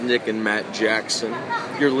Nick and Matt Jackson.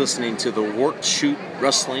 You're listening to the Work Shoot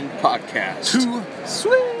Wrestling Podcast. Too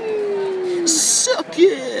sweet. Suck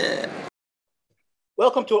it.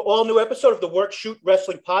 Welcome to an all-new episode of the Work Shoot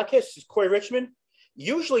Wrestling Podcast. This is Corey Richmond,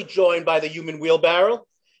 usually joined by the Human Wheelbarrow,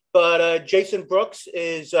 but Jason Brooks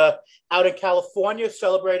is out in California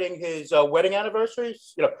celebrating his wedding anniversary.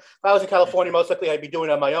 You know, if I was in California, most likely I'd be doing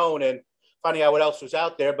it on my own and finding out what else was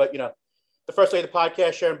out there. But, you know, the first lady of the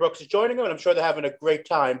podcast, Sharon Brooks, is joining him, and I'm sure they're having a great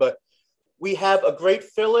time. But we have a great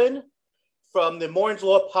fill-in from the Morin's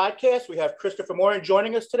Law podcast. We have Christopher Morin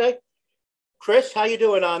joining us today. Chris, how you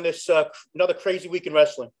doing on this another crazy week in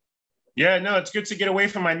wrestling? Yeah, no, it's good to get away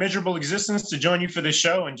from my miserable existence to join you for this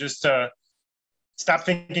show and just stop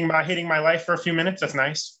thinking about hating my life for a few minutes. That's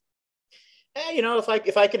nice. Hey, you know,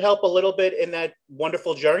 if I can help a little bit in that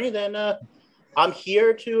wonderful journey, then I'm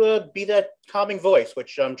here to be that calming voice,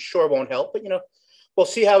 which I'm sure won't help, but, you know, we'll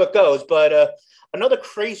see how it goes. But another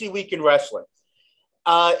crazy week in wrestling.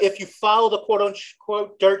 If you follow the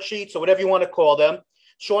quote-unquote dirt sheets or whatever you want to call them,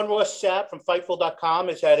 Sean Ross Sapp from Fightful.com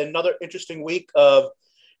has had another interesting week of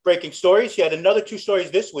breaking stories. He had another 2 stories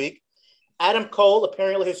this week. Adam Cole,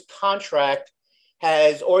 apparently his contract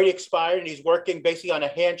has already expired, and he's working basically on a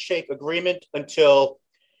handshake agreement until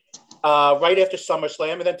right after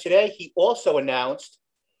SummerSlam. And then today he also announced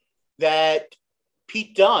that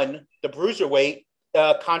Pete Dunne, the Bruiserweight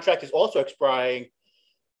contract, is also expiring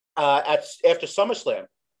after SummerSlam.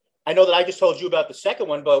 I know that I just told you about the second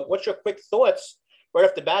one, but what's your quick thoughts right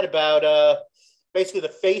off the bat about basically the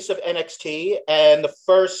face of NXT and the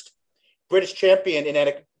first British champion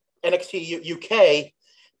in NXT UK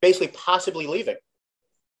basically possibly leaving?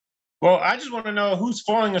 Well, I just want to know who's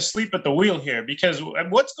falling asleep at the wheel here, because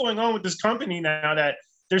what's going on with this company now that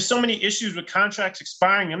there's so many issues with contracts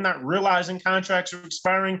expiring. I'm not realizing contracts are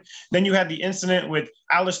expiring. Then you had the incident with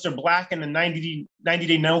Aleister Black and the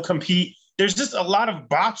 90-day no-compete. There's just a lot of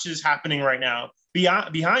botches happening right now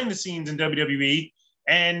behind the scenes in WWE.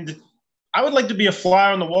 And I would like to be a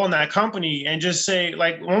fly on the wall in that company and just say,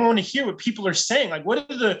 like, I want to hear what people are saying. Like, what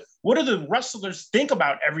do the wrestlers think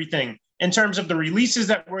about everything in terms of the releases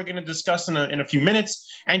that we're going to discuss in a few minutes,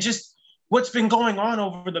 and just what's been going on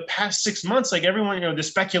over the past 6 months? Like, everyone, you know, the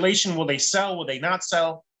speculation, will they sell? Will they not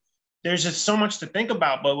sell? There's just so much to think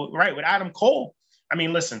about. But right, with Adam Cole, I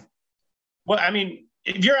mean, listen,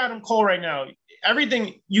 if you're Adam Cole right now,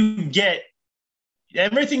 everything you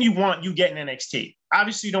want, you get in NXT.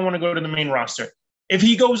 Obviously, you don't want to go to the main roster. If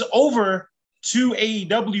he goes over to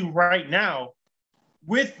AEW right now,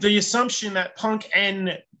 with the assumption that Punk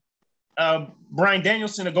and Bryan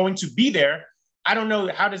Danielson are going to be there, I don't know,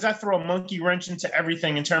 how does that throw a monkey wrench into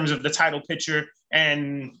everything in terms of the title picture?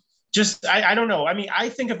 And just, I don't know. I mean, I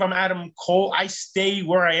think if I'm Adam Cole, I stay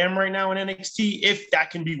where I am right now in NXT if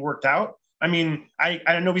that can be worked out. I mean,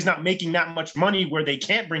 I know he's not making that much money where they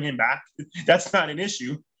can't bring him back. That's not an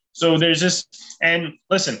issue. So there's just, and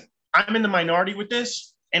listen, I'm in the minority with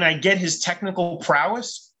this, and I get his technical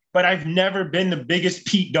prowess, but I've never been the biggest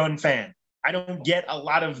Pete Dunne fan. I don't get a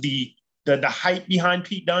lot of the hype behind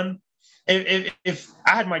Pete Dunne. If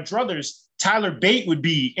I had my druthers, Tyler Bate would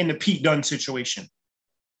be in the Pete Dunne situation.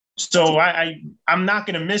 So I'm not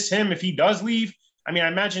going to miss him if he does leave. I mean, I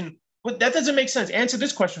imagine, but that doesn't make sense. Answer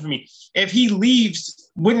this question for me. If he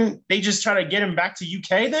leaves, wouldn't they just try to get him back to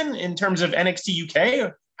UK then in terms of NXT UK?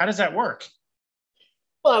 Or how does that work?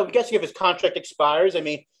 Well, I'm guessing if his contract expires, I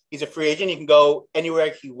mean, he's a free agent. He can go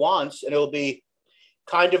anywhere he wants, and it'll be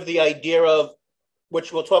kind of the idea of,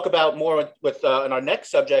 which we'll talk about more with in our next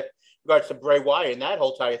subject, in regards to Bray Wyatt and that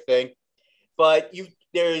whole entire thing. But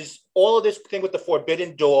there's all of this thing with the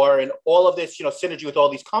Forbidden Door and all of this, you know, synergy with all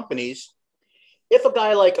these companies. If a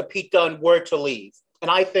guy like a Pete Dunne were to leave, and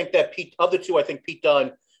I think that of the two, I think Pete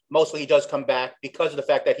Dunne, mostly he does come back because of the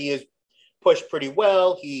fact that he is pushed pretty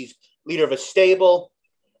well. He's leader of a stable.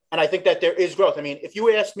 And I think that there is growth. I mean, if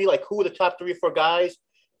you ask me, like, who are the top 3 or 4 guys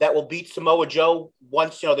that will beat Samoa Joe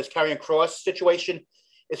once, you know, this Karrion Kross situation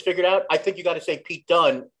is figured out, I think you got to say Pete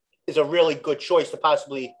Dunne is a really good choice to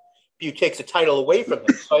possibly takes the title away from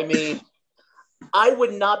him. So, I mean, I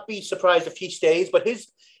would not be surprised if he stays, but his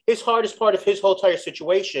hardest part of his whole entire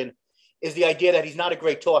situation is the idea that he's not a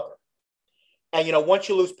great talker. And, you know, once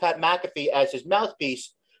you lose Pat McAfee as his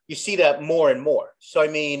mouthpiece, you see that more and more. So, I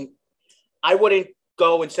mean, I wouldn't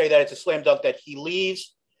go and say that it's a slam dunk that he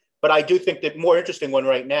leaves, but I do think the more interesting one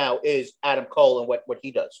right now is Adam Cole and what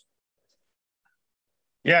he does.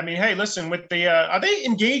 Yeah, I mean, hey, listen, with the are they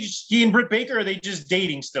engaged, he and Britt Baker, or are they just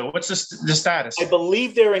dating still? What's the status? I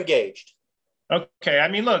believe they're engaged. Okay, I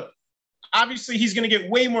mean, look, obviously he's going to get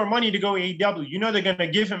way more money to go AEW. You know they're going to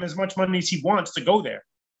give him as much money as he wants to go there.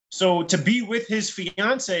 So to be with his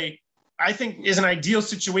fiance, I think is an ideal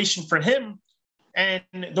situation for him. And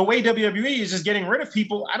the way WWE is just getting rid of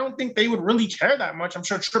people, I don't think they would really care that much. I'm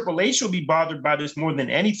sure Triple H will be bothered by this more than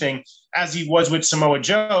anything, as he was with Samoa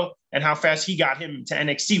Joe and how fast he got him to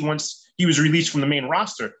NXT once he was released from the main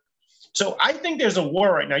roster. So I think there's a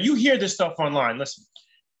war right now. You hear this stuff online. Listen,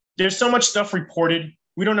 there's so much stuff reported.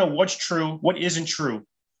 We don't know what's true, what isn't true.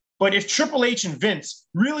 But if Triple H and Vince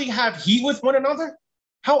really have heat with one another,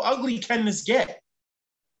 how ugly can this get?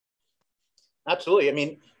 Absolutely. I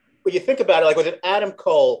mean, when you think about it, like with an Adam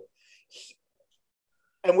Cole,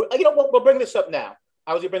 and we'll bring this up now.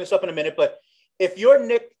 I was going to bring this up in a minute, but if you're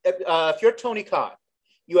if you're Tony Khan,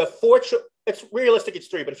 you have it's realistic, it's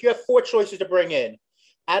three, but if you have four choices to bring in,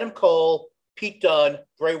 Adam Cole, Pete Dunne,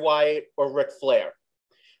 Bray Wyatt, or Ric Flair,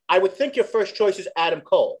 I would think your first choice is Adam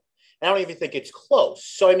Cole. And I don't even think it's close.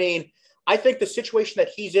 So, I mean, I think the situation that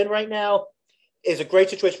he's in right now is a great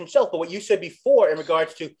situation for himself. But what you said before in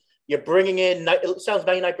regards to you're bringing in, it sounds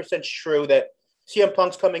 99% true that CM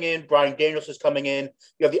Punk's coming in, Bryan Danielson's coming in.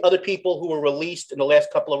 You have the other people who were released in the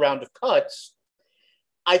last couple of rounds of cuts.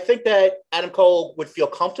 I think that Adam Cole would feel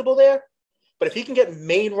comfortable there. But if he can get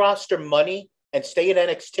main roster money and stay in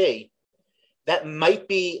NXT, that might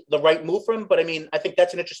be the right move for him. But I mean, I think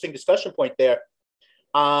that's an interesting discussion point there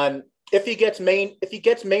on if he gets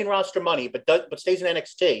main roster money, but stays in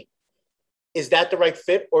NXT. Is that the right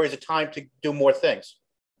fit, or is it time to do more things?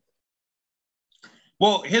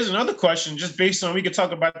 Well, here's another question, just based on, we could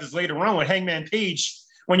talk about this later on with Hangman Page.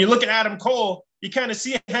 When you look at Adam Cole, you kind of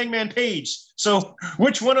see Hangman Page. So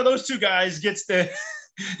which one of those two guys gets the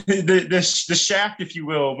shaft, if you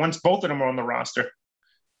will, once both of them are on the roster?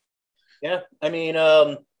 Yeah, I mean,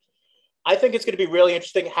 I think it's going to be really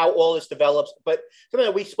interesting how all this develops. But something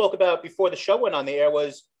that we spoke about before the show went on the air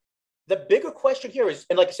was the bigger question here is,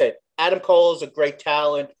 and like I said, Adam Cole is a great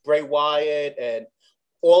talent, Bray Wyatt, and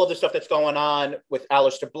all of the stuff that's going on with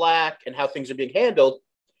Aleister Black and how things are being handled.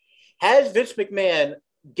 Has Vince McMahon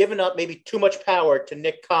given up maybe too much power to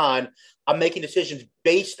Nick Khan on making decisions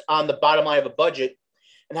based on the bottom line of a budget,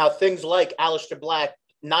 and how things like Aleister Black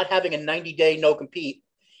not having a 90-day no-compete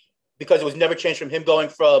because it was never changed from him going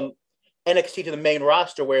from NXT to the main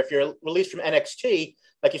roster, where if you're released from NXT,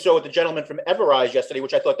 like you saw with the gentleman from Everrise yesterday,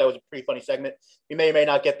 which I thought that was a pretty funny segment. You may or may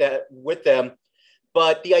not get that with them.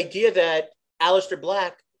 But the idea that Aleister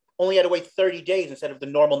Black only had to wait 30 days instead of the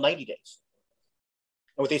normal 90 days.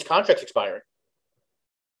 And with these contracts expiring.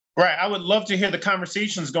 Right. I would love to hear the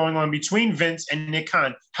conversations going on between Vince and Nick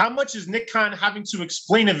Khan. How much is Nick Khan having to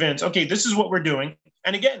explain to Vince, okay, this is what we're doing?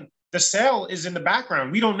 And again, the sale is in the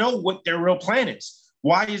background. We don't know what their real plan is.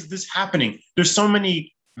 Why is this happening? There's so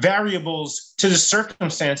many variables to the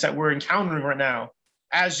circumstance that we're encountering right now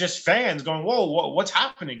as just fans going, whoa, what's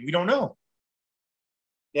happening? We don't know.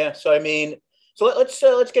 Yeah. So, I mean,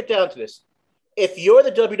 let's get down to this. If you're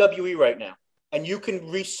the WWE right now and you can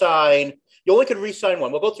re-sign, you only can re-sign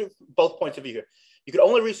one. We'll go through both points of view here. You can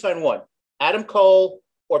only re-sign one, Adam Cole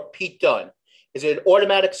or Pete Dunne. Is it an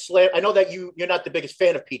automatic slam? I know that you're not the biggest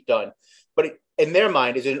fan of Pete Dunne, but in their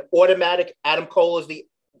mind, is it an automatic Adam Cole is the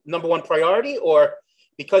number one priority? Or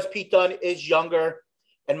because Pete Dunne is younger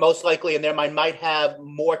and most likely in their mind might have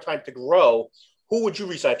more time to grow, who would you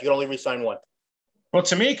re-sign if you could only re-sign one? Well,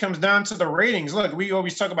 to me, it comes down to the ratings. Look, we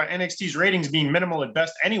always talk about NXT's ratings being minimal at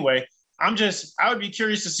best anyway. I would be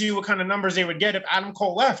curious to see what kind of numbers they would get if Adam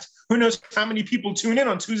Cole left. Who knows how many people tune in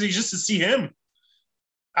on Tuesdays just to see him?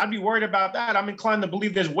 I'd be worried about that. I'm inclined to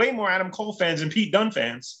believe there's way more Adam Cole fans than Pete Dunne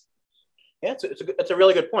fans. Yeah, it's a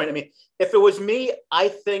really good point. I mean, if it was me, I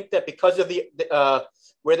think that because of the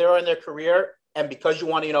where they are in their career and because you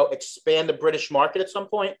want to, expand the British market at some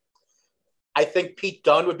point, I think Pete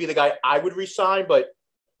Dunne would be the guy I would re-sign. But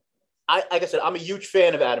like I said, I'm a huge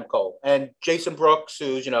fan of Adam Cole and Jason Brooks,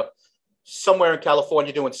 who's, somewhere in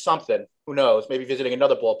California doing something. Who knows? Maybe visiting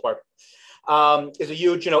another ballpark. Is a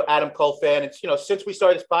huge, Adam Cole fan. It's, since we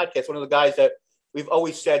started this podcast, one of the guys that we've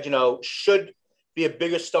always said, should be a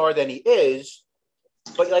bigger star than he is.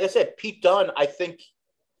 But like I said, Pete Dunne, I think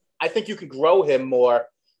you can grow him more.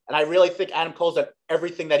 And I really think Adam Cole's done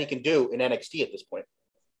everything that he can do in NXT at this point.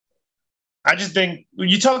 I just think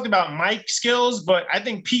you talked about mic skills, but I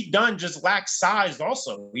think Pete Dunne just lacks size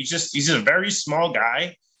also. He's just a very small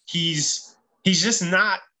guy. He's just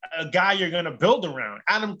not a guy you're going to build around.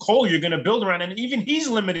 Adam Cole, you're going to build around. And even he's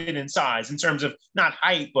limited in size in terms of not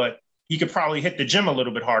height, but he could probably hit the gym a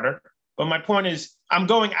little bit harder. But my point is, I'm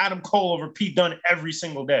going Adam Cole over Pete Dunne every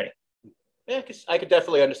single day. Yeah, I could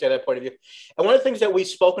definitely understand that point of view. And one of the things that we've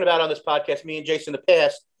spoken about on this podcast, me and Jason in the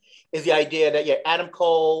past, is the idea that, Adam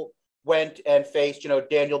Cole went and faced,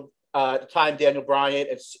 Daniel at the time, Daniel Bryan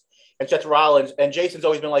and Seth Rollins, and Jason's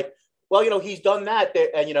always been like, well, he's done that,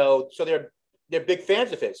 and so they're big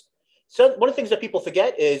fans of his. So one of the things that people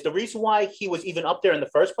forget is the reason why he was even up there in the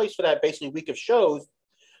first place for that basically week of shows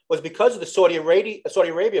was because of the Saudi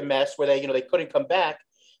Arabia mess where they couldn't come back,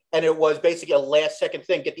 and it was basically a last second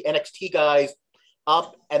thing, get the NXT guys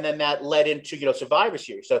up, and then that led into Survivor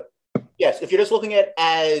Series. So yes, if you're just looking at it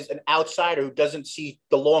as an outsider who doesn't see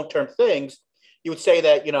the long-term things, you would say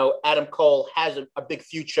that Adam Cole has a big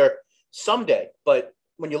future someday. But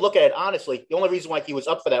when you look at it honestly, the only reason why he was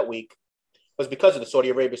up for that week was because of the Saudi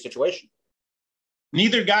Arabia situation.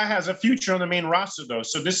 Neither guy has a future on the main roster, though.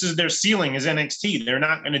 So this is their ceiling is NXT. They're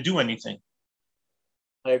not going to do anything.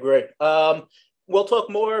 I agree. We'll talk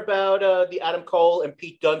more about the Adam Cole and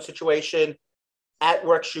Pete Dunne situation at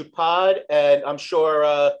Work Shoot Pod, and I'm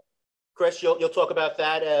sure Chris, you'll talk about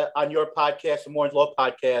that on your podcast, the Morning's Law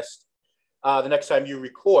podcast, the next time you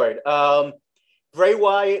record. Bray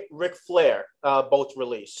Wyatt, Ric Flair, both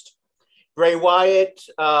released. Bray Wyatt,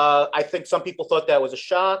 I think some people thought that was a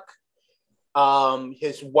shock.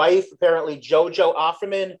 His wife, apparently JoJo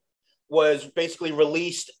Offerman, was basically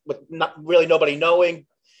released with not really nobody knowing.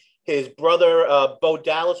 His brother, Bo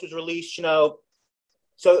Dallas, was released, So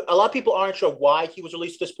a lot of people aren't sure why he was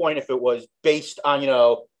released at this point, if it was based on,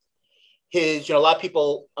 his, a lot of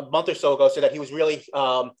people a month or so ago said that he was really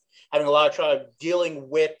having a lot of trouble dealing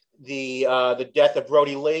with the death of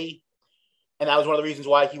Brody Lee. And that was one of the reasons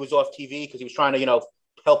why he was off TV, because he was trying to,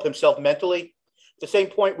 help himself mentally. At the same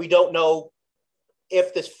point, we don't know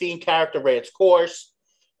if this Fiend character ran its course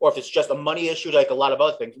or if it's just a money issue like a lot of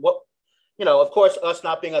other things. Of course, us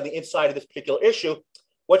not being on the inside of this particular issue,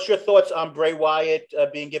 what's your thoughts on Bray Wyatt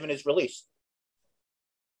being given his release?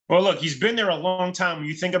 Well, look, he's been there a long time when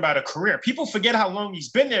you think about a career. People forget how long he's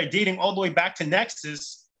been there, dating all the way back to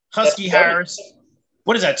Nexus, Husky Harris.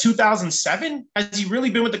 What is that, 2007? Has he really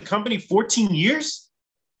been with the company 14 years?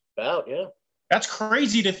 About, yeah. That's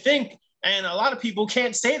crazy to think. And a lot of people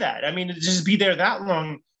can't say that. I mean, to just be there that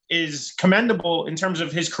long is commendable in terms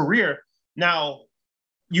of his career. Now,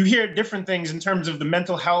 you hear different things in terms of the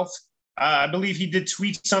mental health. I believe he did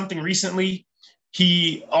tweet something recently.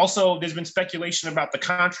 There's been speculation about the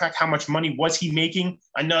contract. How much money was he making?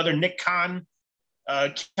 Another Nick Khan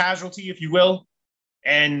casualty, if you will.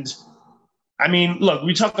 And I mean, look,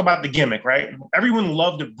 we talk about the gimmick, right? Everyone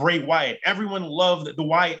loved Bray Wyatt. Everyone loved the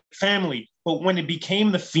Wyatt family. But when it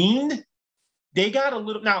became the Fiend, they got a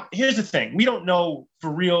little... Now, here's the thing. We don't know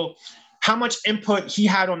for real how much input he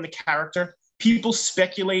had on the character. People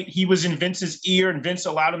speculate he was in Vince's ear and Vince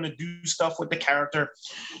allowed him to do stuff with the character.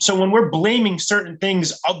 So when we're blaming certain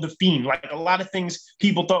things of the Fiend, like a lot of things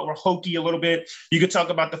people thought were hokey a little bit, you could talk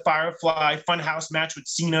about the Firefly Funhouse match with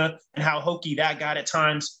Cena and how hokey that got at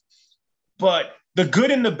times. But the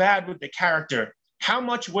good and the bad with the character, how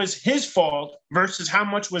much was his fault versus how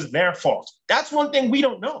much was their fault? That's one thing we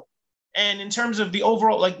don't know. And in terms of the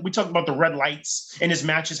overall, like we talked about the red lights in his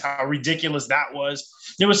matches, how ridiculous that was.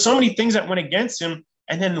 There was so many things that went against him.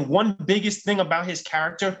 And then the one biggest thing about his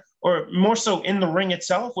character, or more so in the ring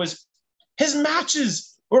itself, was his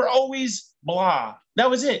matches were always blah. That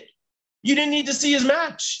was it. You didn't need to see his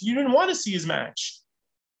match. You didn't want to see his match.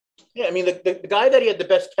 Yeah, I mean, the guy that he had the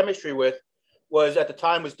best chemistry with was at the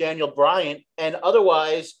time was Daniel Bryan. And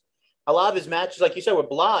otherwise, a lot of his matches, like you said, were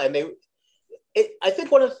blah. And I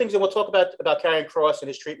think one of the things, and we'll talk about Karrion Kross and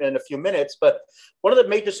his treatment in a few minutes, but one of the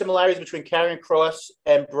major similarities between Karrion Kross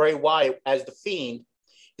and Bray Wyatt as the Fiend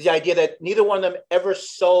is the idea that neither one of them ever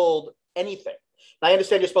sold anything. And I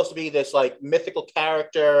understand you're supposed to be this like mythical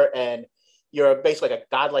character and you're basically like a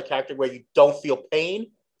godlike character where you don't feel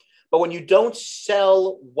pain. But when you don't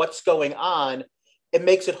sell what's going on, it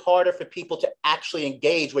makes it harder for people to actually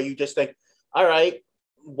engage, where you just think, all right,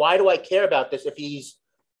 why do I care about this if he's...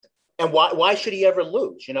 And why should he ever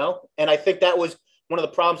lose, And I think that was one of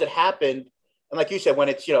the problems that happened. And like you said, when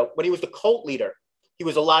when he was the cult leader, he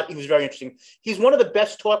was very interesting. He's one of the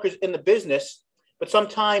best talkers in the business, but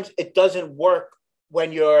sometimes it doesn't work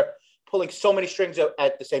when you're pulling so many strings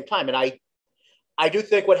at the same time. And I do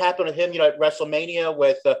think what happened with him, at WrestleMania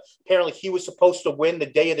with apparently he was supposed to win the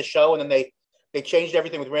day of the show. And then they changed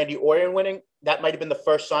everything with Randy Orton winning. That might've been the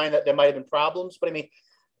first sign that there might've been problems. But I mean,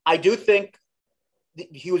 I do think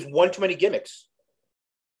he was one too many gimmicks.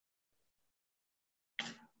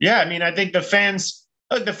 Yeah, I mean, I think the fans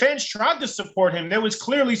tried to support him. There was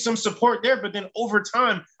clearly some support there, but then over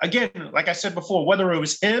time, again, like I said before, whether it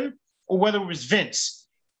was him or whether it was Vince,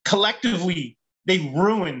 collectively, they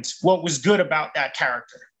ruined what was good about that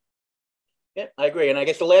character. Yeah, I agree. And I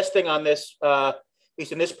guess the last thing on this, at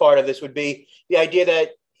least in this part of this, would be the idea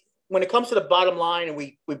that when it comes to the bottom line, and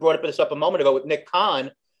we brought this up a moment ago with Nick Khan,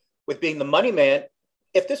 with being the money man,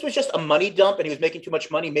 if this was just a money dump and he was making too much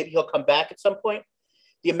money, maybe he'll come back at some point.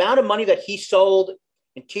 The amount of money that he sold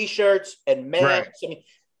in T-shirts and masks, right. I mean,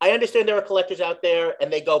 I understand there are collectors out there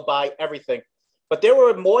and they go buy everything, but there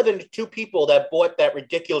were more than 2 people that bought that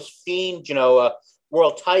ridiculous Fiend,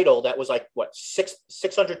 world title that was like what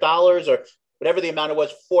 $600 or whatever the amount it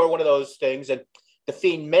was for one of those things, and the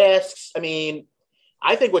Fiend masks. I mean,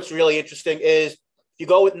 I think what's really interesting is if you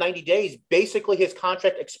go with 90 days, basically his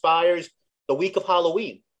contract expires the week of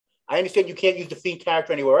Halloween. I understand you can't use the Fiend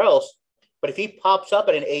character anywhere else, but if he pops up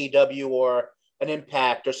at an AEW or an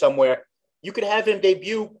Impact or somewhere, you could have him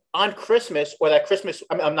debut on Christmas or that Christmas.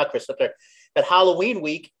 I'm not Christmas, that Halloween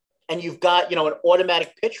week, and you've got, an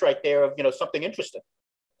automatic pitch right there of, something interesting.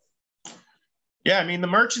 Yeah, I mean, the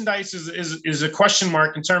merchandise is a question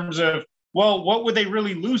mark in terms of, well, what were they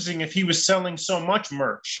really losing if he was selling so much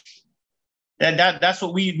merch? And that's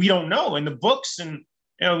what we don't know. In the books, and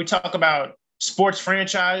we talk about sports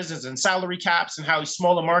franchises and salary caps and how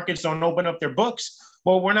smaller markets don't open up their books.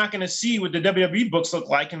 Well, we're not going to see what the WWE books look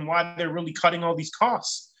like and why they're really cutting all these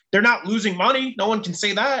costs. They're not losing money. No one can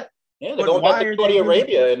say that. Yeah, they're going back to Saudi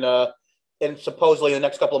Arabia and supposedly in the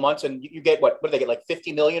next couple of months, and you get what do they get, like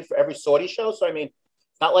 $50 million for every Saudi show? So I mean,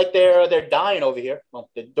 it's not like they're dying over here. Well,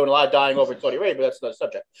 they're doing a lot of dying over in Saudi Arabia, but that's another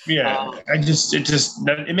subject. Yeah,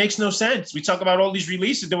 it makes no sense. We talk about all these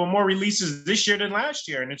releases. There were more releases this year than last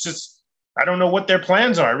year, and it's just I don't know what their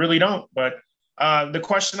plans are. I really don't. But the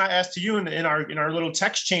question I asked to you in our little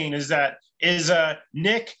text chain is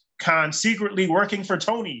Nick Khan secretly working for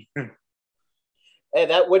Tony? And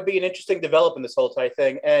that would be an interesting development, this whole entire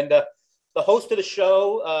thing. And the host of the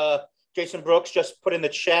show, Jason Brooks, just put in the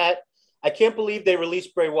chat, I can't believe they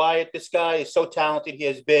released Bray Wyatt. This guy is so talented. He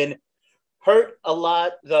has been hurt a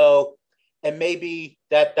lot, though, and maybe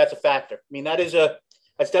that's a factor. I mean, that's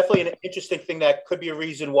definitely an interesting thing that could be a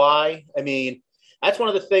reason why. I mean, that's one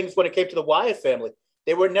of the things when it came to the Wyatt family.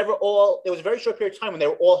 They were never all – there was a very short period of time when they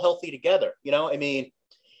were all healthy together. I mean,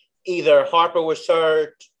 either Harper was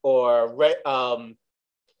hurt or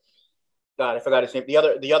God, I forgot his name. The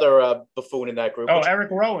other buffoon in that group. Oh,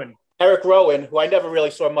 Eric Rowan. Eric Rowan, who I never really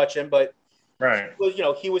saw much in, but right,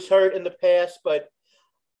 he was hurt in the past. But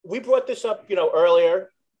we brought this up, earlier.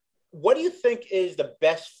 What do you think is the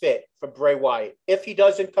best fit for Bray Wyatt if he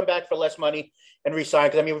doesn't come back for less money and resign?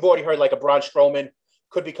 Because I mean, we've already heard like a Braun Strowman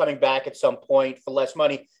could be coming back at some point for less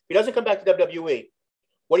money. If he doesn't come back to WWE,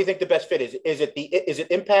 what do you think the best fit is? Is it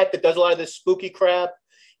Impact that does a lot of this spooky crap?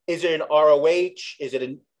 Is it an ROH? Is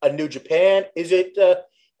it a New Japan? Is it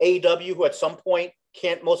AEW, who at some point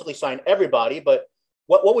can't mostly sign everybody? But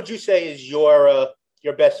what would you say is your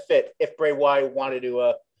best fit if Bray Wyatt wanted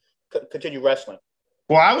to continue wrestling?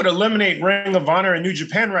 Well, I would eliminate Ring of Honor and New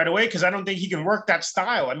Japan right away because I don't think he can work that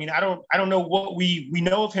style. I mean, I don't know what we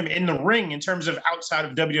know of him in the ring in terms of outside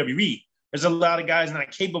of WWE. There's a lot of guys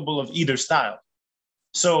not capable of either style.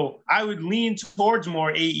 So I would lean towards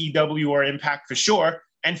more AEW or Impact for sure.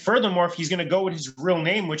 And furthermore, if he's going to go with his real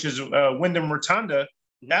name, which is Wyndham Rotunda,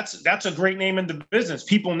 that's a great name in the business.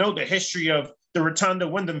 People know the history of the Rotunda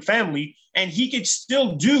Wyndham family, and he could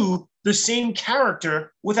still do the same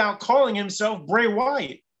character without calling himself Bray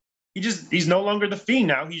Wyatt. He's no longer the Fiend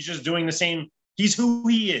now. He's just doing the same. He's who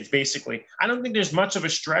he is, basically. I don't think there's much of a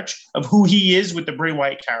stretch of who he is with the Bray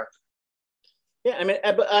Wyatt character. Yeah, I mean,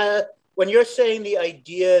 when you're saying the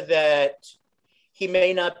idea that he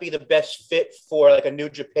may not be the best fit for like a New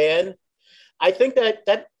Japan, I think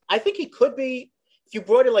I think he could be. If you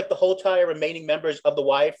brought in like the whole entire remaining members of the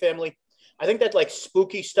Wyatt family, I think that like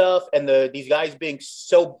spooky stuff and these guys being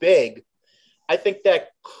so big, I think that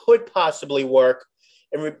could possibly work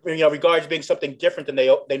in regards being something different than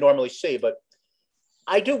they normally see. But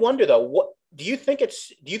I do wonder though, what do you think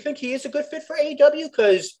he is a good fit for AEW?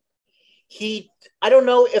 Because I don't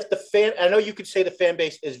know if I know you could say the fan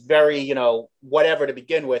base is very, whatever to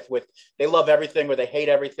begin with they love everything or they hate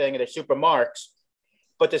everything and they're super marks.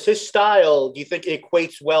 But does his style, do you think it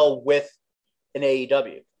equates well with an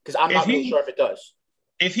AEW? Because I'm not really sure if it does.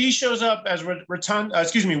 If he shows up as Wyndham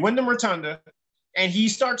Rotunda, and he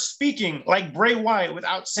starts speaking like Bray Wyatt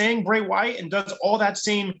without saying Bray Wyatt and does all that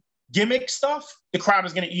same gimmick stuff, the crowd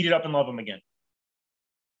is going to eat it up and love him again.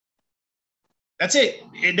 That's it.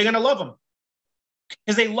 They're going to love him.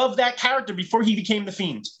 Because they loved that character before he became the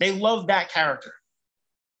Fiend. They loved that character.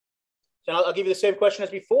 So I'll give you the same question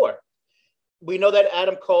as before. We know that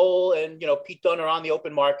Adam Cole and Pete Dunne are on the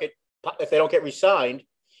open market if they don't get re-signed.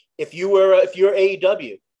 If you're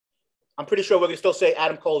AEW, I'm pretty sure we're going to still say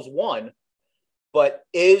Adam Cole's one. But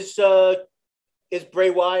is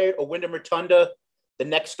Bray Wyatt or Wyndham Rotunda the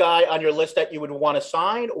next guy on your list that you would want to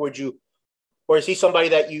sign, or is he somebody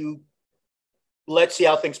that you let's see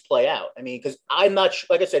how things play out? I mean, because I'm not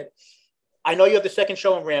like I said, I know you have the second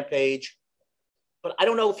show on Rampage, but I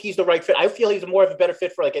don't know if he's the right fit. I feel he's more of a better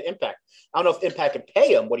fit for like an Impact. I don't know if Impact can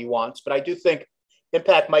pay him what he wants, but I do think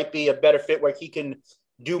Impact might be a better fit where he can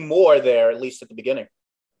do more there, at least at the beginning.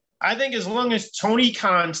 I think as long as Tony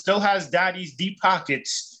Khan still has Daddy's deep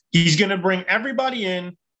pockets, he's going to bring everybody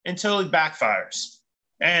in until it backfires.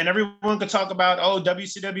 And everyone could talk about,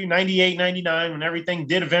 WCW 98, 99, when everything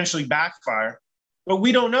did eventually backfire. But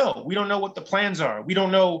we don't know. We don't know what the plans are. We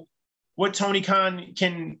don't know what Tony Khan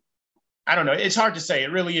can. I don't know. It's hard to say.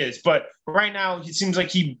 It really is. But right now, it seems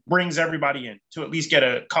like he brings everybody in to at least get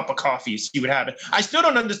a cup of coffee, see what happened. I still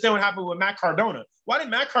don't understand what happened with Matt Cardona. Why did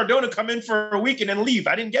Matt Cardona come in for a week and then leave?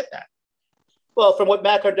 I didn't get that. Well, from what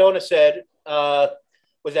Matt Cardona said,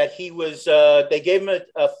 was that he was, they gave him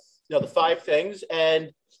the 5 things,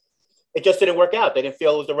 and it just didn't work out. They didn't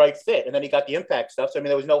feel it was the right fit. And then he got the Impact stuff. So, I mean,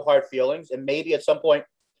 there was no hard feelings. And maybe at some point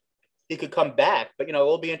he could come back. But,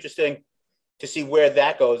 it'll be interesting to see where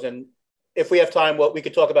that goes. And if we have time, we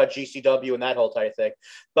could talk about GCW and that whole entire thing.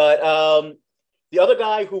 But the other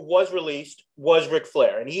guy who was released was Ric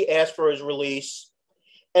Flair, and he asked for his release.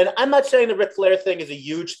 And I'm not saying the Ric Flair thing is a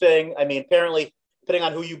huge thing. I mean, apparently, depending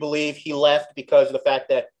on who you believe, he left because of the fact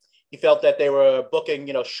that he felt that they were booking,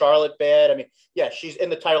 Charlotte bad. I mean, yeah, she's in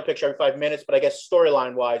the title picture every 5 minutes, but I guess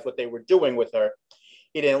storyline-wise, what they were doing with her,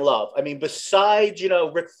 he didn't love. I mean, besides,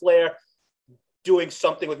 Ric Flair doing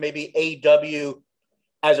something with maybe AEW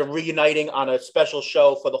as a reuniting on a special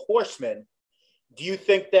show for the Horsemen, do you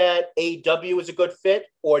think that AEW is a good fit?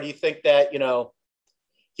 Or do you think that,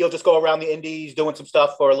 he'll just go around the indies doing some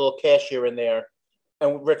stuff for a little cash here and there,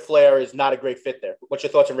 and Ric Flair is not a great fit there? What's your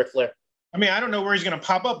thoughts on Ric Flair? I mean, I don't know where he's going to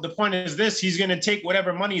pop up. The point is this: he's going to take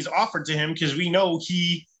whatever money is offered to him because we know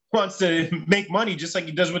he wants to make money just like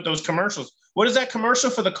he does with those commercials. What is that commercial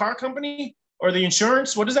for the car company or the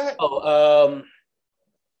insurance? What is that?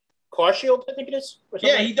 Car Shield, I think it is.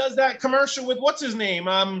 Yeah, he does that commercial with what's his name?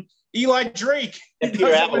 Eli Drake. And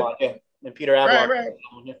Peter Avalon, yeah. And Peter Avalon. Right.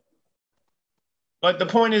 Yeah. But the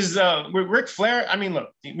point is, with Ric Flair, I mean,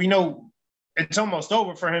 look, we know it's almost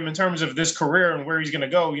over for him in terms of this career and where he's going to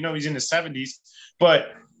go. He's in his 70s.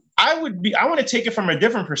 But I want to take it from a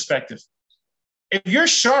different perspective. If you're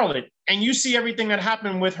Charlotte and you see everything that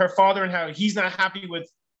happened with her father and how he's not happy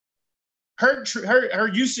with her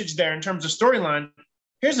usage there in terms of storyline,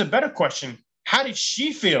 here's a better question. How did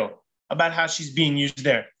she feel about how she's being used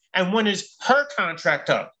there? And when is her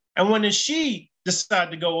contract up? And when does she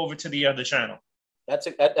decide to go over to the other channel? That's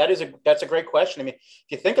a great question. I mean, if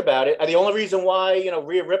you think about it, the only reason why,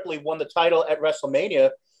 Rhea Ripley won the title at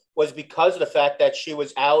WrestleMania was because of the fact that she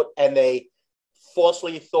was out and they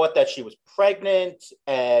falsely thought that she was pregnant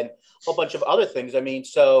and a whole bunch of other things. I mean,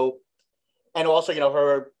 and also,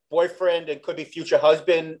 her boyfriend and could be future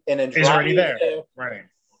husband and is already there. Right.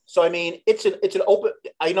 So, I mean, it's an open,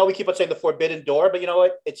 I know we keep on saying the forbidden door, but you know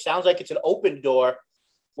what? It sounds like it's an open door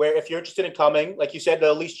where if you're interested in coming, like you said,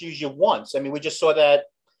 they'll at least use you once. I mean, we just saw that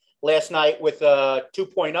last night with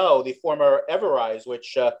 2.0, the former Everrise,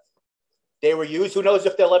 which they were used. Who knows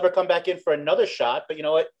if they'll ever come back in for another shot? But you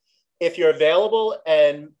know what? If you're available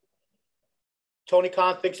and Tony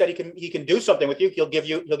Khan thinks that he can do something with you, he'll give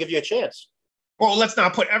you a chance. Well, let's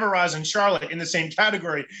not put Everrise and Charlotte in the same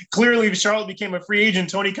category. Clearly, if Charlotte became a free agent,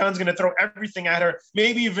 Tony Khan's going to throw everything at her,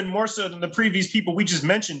 maybe even more so than the previous people we just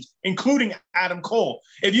mentioned, including Adam Cole.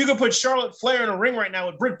 If you could put Charlotte Flair in a ring right now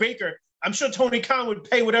with Britt Baker, I'm sure Tony Khan would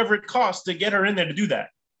pay whatever it costs to get her in there to do that.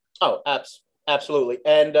 Oh, absolutely.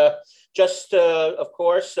 And of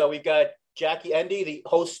course, we've got Jackie Endy, the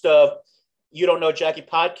host of You Don't Know Jackie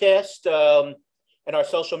podcast, and our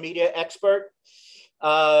social media expert. Put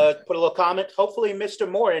a little comment. Hopefully, Mr.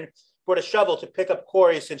 Morton brought a shovel to pick up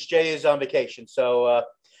Corey since Jay is on vacation. So,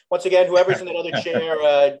 once again, whoever's in that other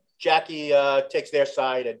chair, Jackie takes their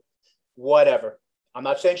side and whatever. I'm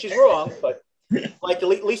not saying she's wrong, but like at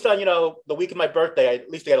least on the week of my birthday, at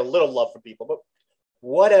least I got a little love for people. But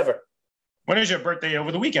whatever. When is your birthday?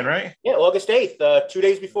 Over the weekend, right? Yeah, August 8th, 2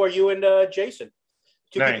 days before you and Jason.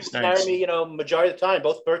 Two nice, people nice. carry me, majority of the time.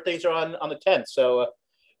 Both birthdays are on the 10th. So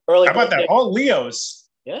early. How about birthday. that? All Leos.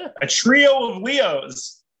 Yeah. A trio of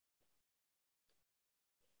Leos.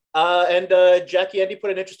 And Jackie Endy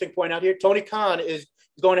put an interesting point out here. Tony Khan is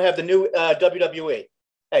going to have the new WWE.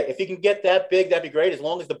 Hey, if he can get that big, that'd be great. As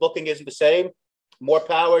long as the booking isn't the same, more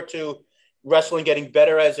power to wrestling getting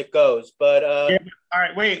better as it goes. But yeah, all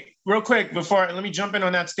right, wait, real quick let me jump in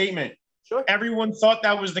on that statement. Sure. Everyone thought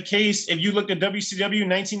that was the case. If you looked at WCW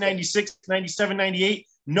 1996, 97, 98,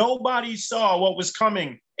 Nobody saw what was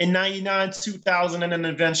coming in 99, 2000, and an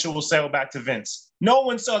eventual sale back to Vince. No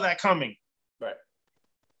one saw that coming. Right.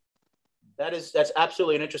 That's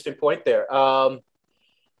absolutely an interesting point there. And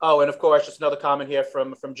of course, just another comment here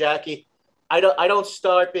from Jackie. I don't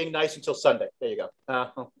start being nice until Sunday. There you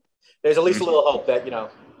go. There's at least a little hope that,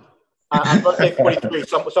 on birthday 43,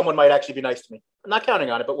 someone might actually be nice to me. I'm not counting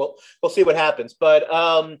on it, but we'll see what happens. But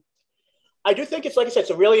I do think it's, like I said, it's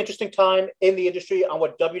a really interesting time in the industry on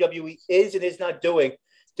what WWE is and is not doing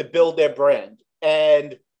to build their brand.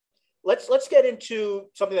 And let's get into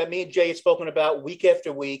something that me and Jay have spoken about week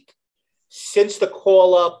after week since the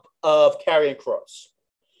call up of Karrion Kross.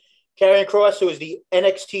 Karrion Kross, who is the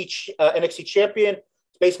NXT champion,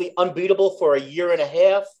 basically unbeatable for a year and a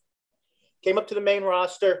half, came up to the main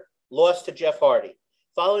roster, lost to Jeff Hardy.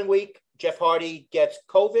 Following week, Jeff Hardy gets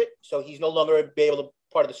COVID, so he's no longer be able to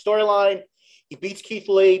part of the storyline. He beats Keith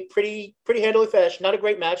Lee pretty handily fashion. Not a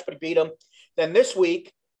great match, but he beat him. Then this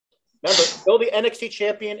week, remember, still the NXT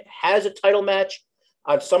champion has a title match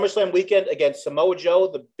on SummerSlam weekend against Samoa Joe,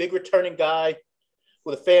 the big returning guy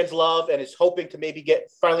who the fans love and is hoping to maybe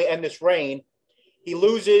finally end this reign. He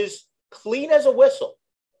loses clean as a whistle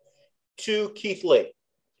to Keith Lee.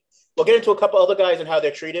 We'll get into a couple other guys and how they're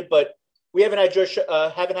treated, but we haven't had you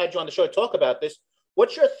on the show to talk about this.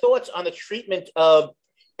 What's your thoughts on the treatment of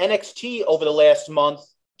NXT over the last month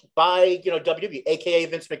by WWE, aka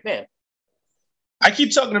Vince McMahon? I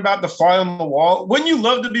keep talking about the fly on the wall. Wouldn't you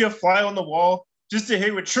love to be a fly on the wall just to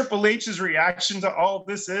hear what Triple H's reaction to all of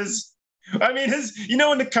this is? I mean,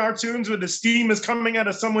 in the cartoons where the steam is coming out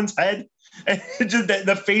of someone's head and just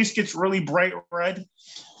the face gets really bright red.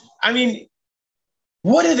 I mean,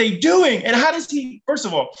 what are they doing? And how does he, first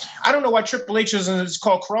of all, I don't know why Triple H doesn't just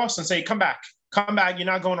call Cross and say, come back, you're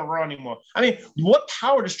not going to Raw anymore. I mean, what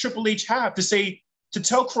power does Triple H have to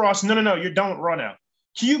tell Cross, no, you're done with Raw now?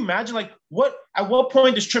 Can you imagine, at what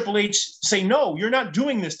point does Triple H say, no, you're not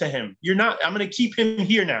doing this to him. I'm going to keep him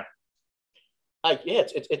here now.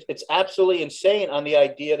 It's absolutely insane on the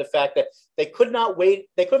idea, the fact that they could not wait.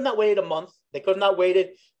 They could not wait a month. They could not waited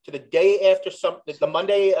to the day after the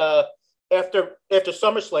Monday after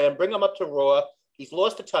SummerSlam, bring him up to Raw. He's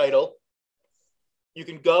lost the title. You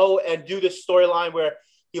can go and do this storyline where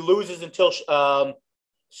he loses until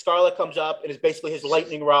Scarlett comes up and is basically his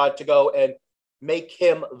lightning rod to go and make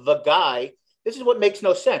him the guy. This is what makes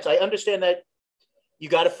no sense. I understand that you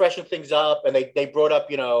got to freshen things up, and they brought up,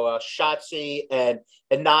 Shotzi and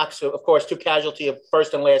Knox, of course, two casualty of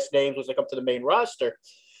first and last names as they come to the main roster.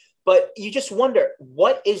 But you just wonder,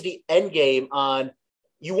 what is the end game on?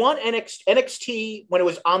 You want NXT when it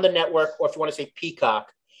was on the network, or if you want to say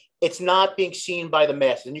Peacock, it's not being seen by the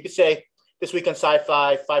masses. And you could say this week on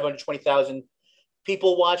Sci-Fi, 520,000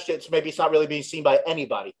 people watched it, so maybe it's not really being seen by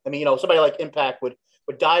anybody. I mean, somebody like Impact would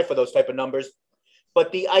die for those type of numbers.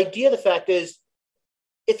 But the idea, the fact is,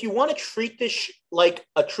 if you want to treat this like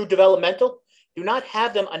a true developmental, do not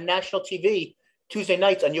have them on national TV Tuesday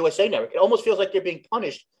nights on USA Network. It almost feels like they're being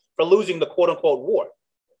punished for losing the quote-unquote war.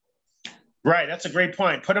 Right, that's a great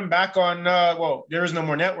point. Put them back on, there is no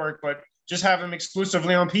more network, but just have them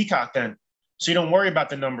exclusively on Peacock then. So you don't worry about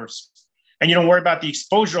the numbers. And you don't worry about the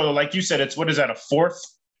exposure. Like you said, what is that, a fourth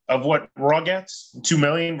of what Raw gets? 2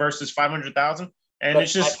 million versus 500,000? And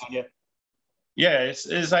it's just,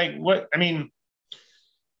 it's like, what, I mean,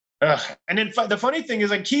 and then the funny thing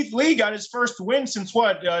is, Keith Lee got his first win since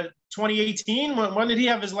 2018? When did he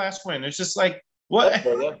have his last win? It's just like, what?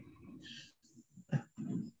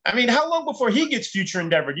 I mean, how long before he gets future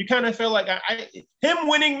endeavored? You kind of feel like him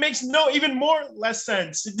winning makes even less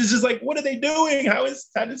sense. This is like, what are they doing? How is?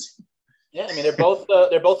 Yeah, I mean, they're both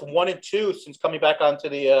 1-2 since coming back onto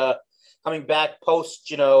the coming back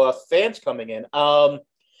post fans coming in. And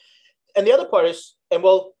the other part is, and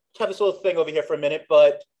we'll have this little thing over here for a minute,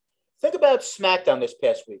 but think about SmackDown this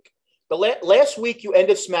past week. The last week you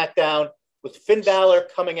ended SmackDown with Finn Balor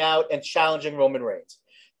coming out and challenging Roman Reigns.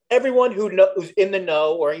 Everyone who's in the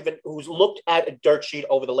know, or even who's looked at a dirt sheet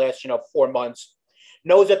over the last 4 months,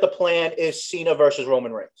 knows that the plan is Cena versus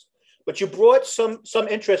Roman Reigns. But you brought some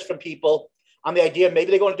interest from people on the idea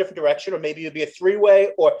maybe they go in a different direction, or maybe it'd be a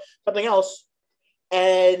 3-way or something else.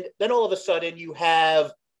 And then all of a sudden you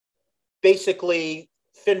have basically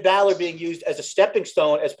Finn Balor being used as a stepping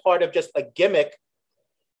stone, as part of just a gimmick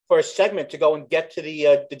for a segment to go and get to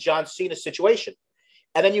the John Cena situation.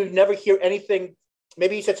 And then you never hear anything.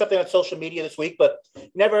 Maybe he said something on social media this week, but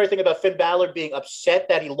never anything about Finn Balor being upset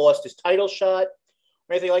that he lost his title shot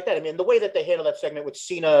or anything like that. I mean, the way that they handled that segment with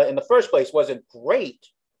Cena in the first place wasn't great.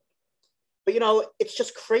 But, it's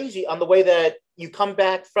just crazy on the way that you come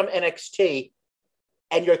back from NXT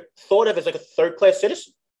and you're thought of as like a third-class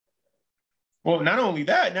citizen. Well, not only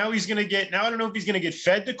that, now he's going to get, now I don't know if he's going to get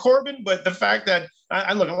fed to Corbin, but the fact that,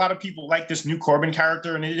 I look, a lot of people like this new Corbin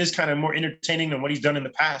character, and it is kind of more entertaining than what he's done in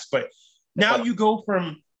the past. But now you go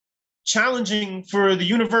from challenging for the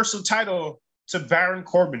Universal title to Baron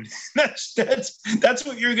Corbin. That's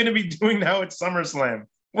what you're going to be doing now at SummerSlam.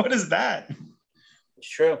 What is that? It's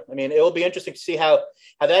true. I mean, it will be interesting to see how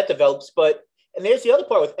that develops. But and there's the other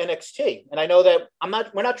part with NXT. And I know that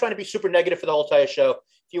we're not trying to be super negative for the whole entire show.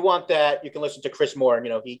 If you want that, you can listen to Chris Moore.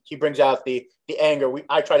 And, he brings out the anger.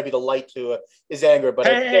 I try to be the light to his anger. But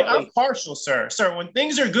hey, I'm partial, sir. Sir, when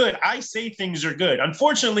things are good, I say things are good.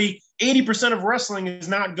 Unfortunately, 80% of wrestling is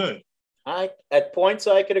not good. At points,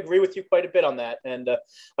 I could agree with you quite a bit on that. And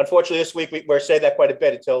unfortunately, this week, we're saying that quite a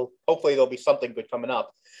bit until hopefully there'll be something good coming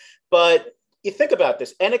up. But you think about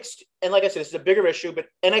this, NXT, and like I said, this is a bigger issue, but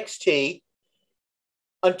NXT,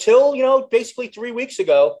 until, basically 3 weeks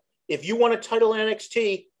ago, if you won a title in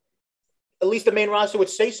NXT, at least the main roster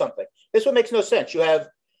would say something. This one makes no sense. You have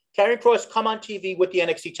Karrion Kross come on TV with the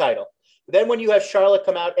NXT title. Then when you have Charlotte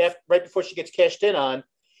come out right before she gets cashed in on,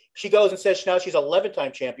 she goes and says now she's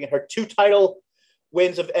 11-time champion. Her 2 title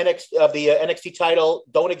wins of the NXT title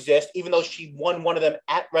don't exist, even though she won one of them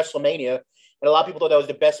at WrestleMania. And a lot of people thought that was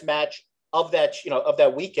the best match of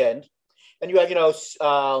that weekend. And you have,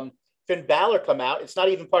 Finn Balor come out. It's not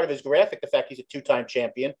even part of his graphic, the fact he's a 2-time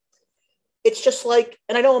champion. It's just like,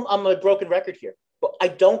 and I know I'm a broken record here, but I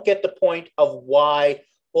don't get the point of why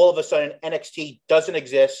all of a sudden NXT doesn't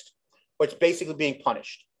exist, or it's basically being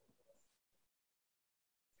punished.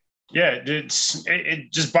 Yeah, it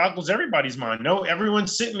just boggles everybody's mind. No,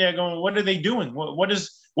 everyone's sitting there going, what are they doing? What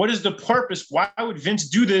is the purpose? Why would Vince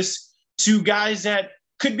do this to guys that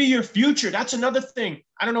could be your future? That's another thing.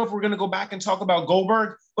 I don't know if we're going to go back and talk about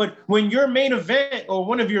Goldberg, but when your main event or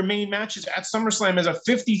one of your main matches at SummerSlam is a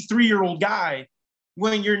 53-year-old guy,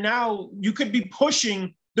 when you could be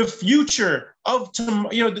pushing the future of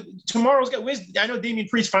tomorrow's guy. I know Damian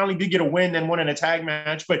Priest finally did get a win and won in a tag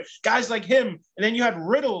match, but guys like him, and then you had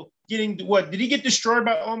Riddle getting did he get destroyed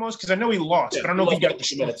by almost? Because I know he lost, but I don't know if he got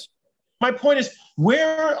destroyed. My point is,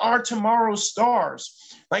 where are tomorrow's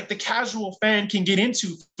stars? Like the casual fan can get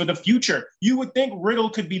into for the future. You would think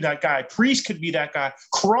Riddle could be that guy. Priest could be that guy.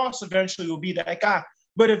 Cross eventually will be that guy.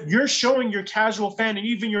 But if you're showing your casual fan and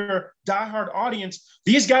even your diehard audience,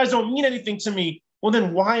 these guys don't mean anything to me, well,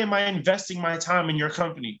 then why am I investing my time in your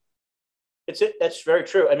company? That's very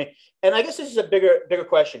true. I mean, and I guess this is a bigger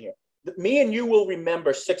question here. Me and you will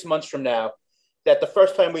remember 6 months from now that the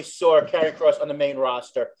first time we saw Karrion Kross on the main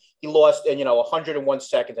roster, he lost in 101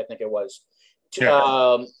 seconds, I think it was.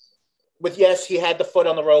 Yeah. Yes, he had the foot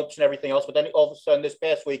on the ropes and everything else, but then all of a sudden this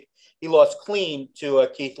past week he lost clean to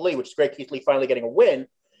Keith Lee, which is great. Keith Lee finally getting a win.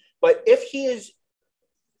 But if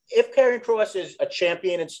Karrion Kross is a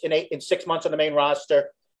champion in 6 months on the main roster,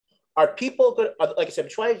 are people good? Like I said,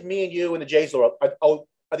 besides me and you and the Jays, are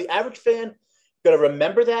the average fan going to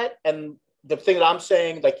remember that? And the thing that I'm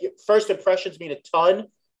saying, like, first impressions mean a ton,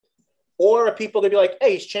 or are people going to be like,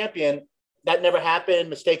 "Hey, he's champion. That never happened.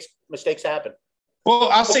 Mistakes happen." Well,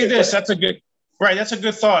 I'll say this. That's a good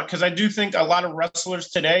thought, because I do think a lot of wrestlers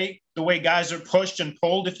today, the way guys are pushed and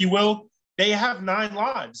pulled, if you will, they have 9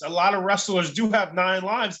 lives. A lot of wrestlers do have 9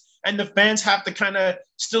 lives, and the fans have to kind of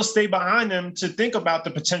still stay behind them to think about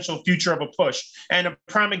the potential future of a push. And a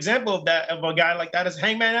prime example of a guy like that is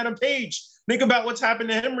Hangman Adam Page. Think about what's happened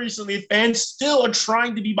to him recently. Fans still are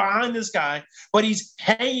trying to be behind this guy, but he's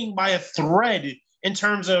hanging by a thread in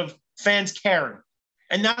terms of fans caring.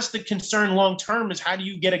 And that's the concern long term, is how do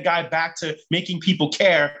you get a guy back to making people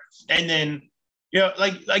care? And then, you're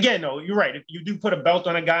right. If you do put a belt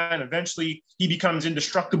on a guy and eventually he becomes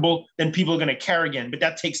indestructible, then people are going to care again. But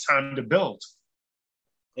that takes time to build.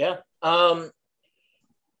 Yeah. So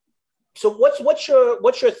what's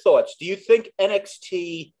your thoughts? Do you think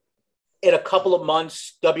NXT in a couple of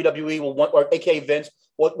months, WWE will want, or AKA Vince,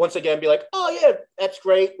 will once again be like, "Oh yeah, that's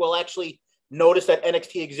great. We'll actually notice that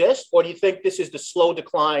NXT exists," or do you think this is the slow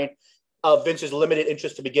decline of Vince's limited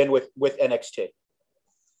interest to begin with NXT?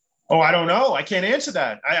 Oh, I don't know. I can't answer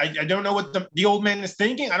that. I don't know what the old man is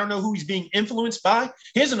thinking. I don't know who he's being influenced by.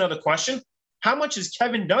 Here's another question. How much is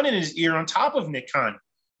Kevin Dunn in his ear on top of Nick Khan?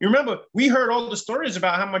 You remember, we heard all the stories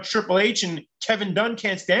about how much Triple H and Kevin Dunn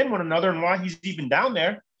can't stand one another and why he's even down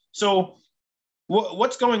there. So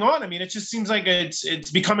what's going on? I mean, it just seems like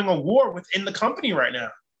it's becoming a war within the company right now.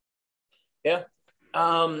 Yeah.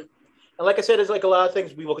 And like I said, there's like a lot of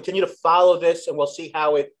things. We will continue to follow this, and we'll see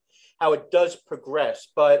how it does progress.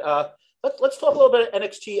 But let's talk a little bit of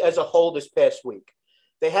NXT as a whole this past week.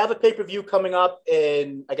 They have a pay-per-view coming up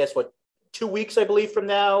in, I guess, 2 weeks, I believe, from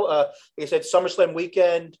now. Like I said, SummerSlam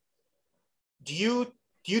weekend. Do you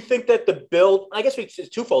think that the build? I guess it's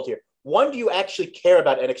twofold here. One, do you actually care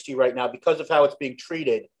about NXT right now because of how it's being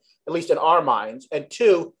treated, at least in our minds? And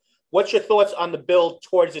two, what's your thoughts on the build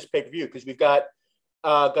towards this pay-per-view? Because we've got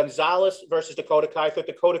Gonzalez versus Dakota Kai. I thought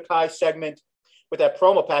the Dakota Kai segment with that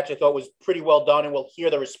promo package I thought was pretty well done, and we'll hear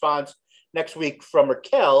the response next week from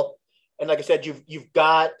Raquel. And like I said, you've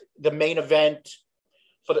got the main event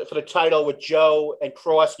for the title with Joe and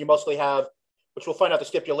Cross. You mostly have, which we'll find out the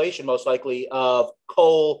stipulation most likely, of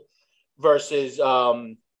Cole versus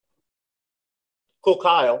Cool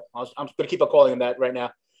Kyle. I'm going to keep on calling him that right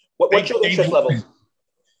now. What's your interest level?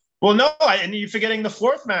 Well, no, and you're forgetting the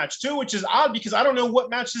fourth match too, which is odd because I don't know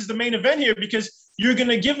what match is the main event here because you're going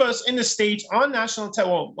to give us in the States on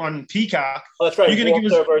on Peacock. Oh, that's right. You're going to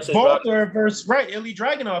give us Walter versus Ilya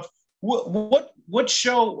Dragunov. What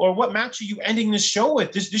show or what match are you ending this show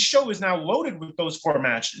with? This show is now loaded with those 4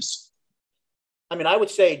 matches. I mean, I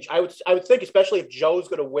would think, especially if Joe's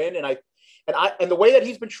going to win, and the way that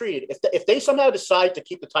he's been treated, if they somehow decide to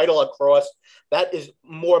keep the title on Cross, that is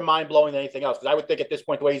more mind blowing than anything else. Because I would think at this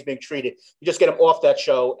point, the way he's being treated, you just get him off that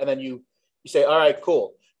show, and then you say, all right,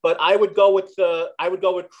 cool. But I would go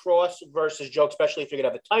with Cross versus Joe, especially if you're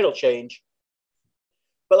going to have a title change.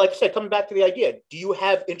 But like I said, coming back to the idea, do you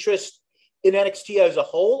have interest in NXT as a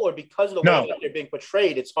whole, or because of the way that they're being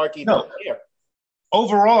portrayed, it's hard to even care?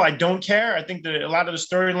 Overall, I don't care. I think that a lot of the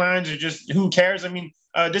storylines are just who cares. I mean,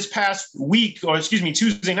 this past week, or excuse me,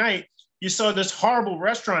 Tuesday night, you saw this horrible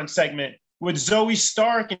restaurant segment with Zoe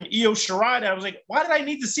Stark and Io Shirai. I was like, why did I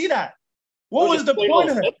need to see that? What was the point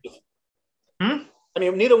of it? I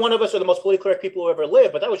mean, neither one of us are the most politically correct people who ever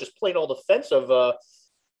lived, but that was just plain old offensive on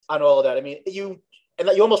all of that. I mean, you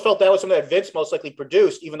almost felt that was something that Vince most likely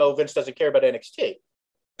produced, even though Vince doesn't care about NXT.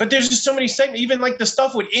 But there's just so many segments, even like the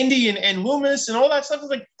stuff with Indy and Loomis and all that stuff. Is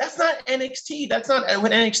like, that's not NXT. That's not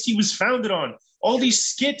what NXT was founded on. All these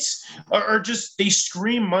skits are just, they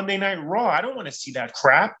scream Monday Night Raw. I don't want to see that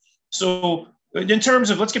crap. So in terms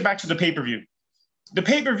of, let's get back to the pay-per-view. The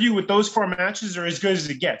pay-per-view with those 4 matches are as good as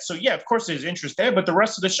it gets. So yeah, of course there's interest there, but the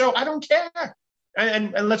rest of the show, I don't care.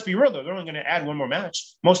 And let's be real though, they're only going to add 1 more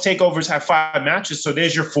match. Most takeovers have 5 matches. So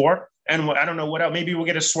there's your 4. And I don't know what else. Maybe we'll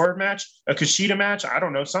get a swerve match, a Kushida match. I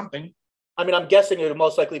don't know, something. I mean, I'm guessing it'll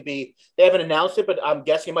most likely be, they haven't announced it, but I'm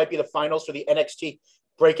guessing it might be the finals for the NXT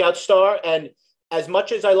Breakout Star. And as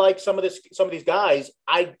much as I like some of these guys,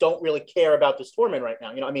 I don't really care about this tournament right now.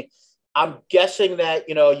 I mean, I'm guessing that,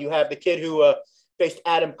 you have the kid who faced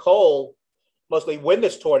Adam Cole mostly win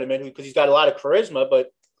this tournament because he's got a lot of charisma.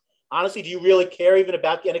 But honestly, do you really care even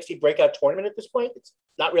about the NXT Breakout Tournament at this point? It's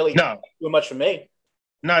not really too much for me.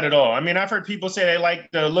 Not at all. I mean, I've heard people say they like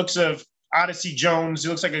the looks of Odyssey Jones. He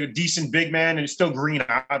looks like a decent big man, and he's still green.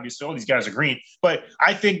 Obviously, all these guys are green. But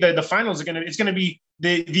I think that the finals it's gonna be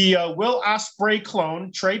the Will Ospreay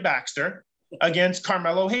clone Trey Baxter against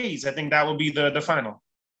Carmelo Hayes. I think that will be the final.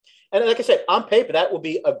 And like I said, on paper, that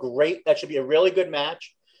should be a really good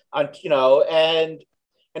match. And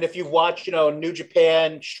if you've watched New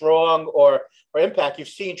Japan Strong or Impact, you've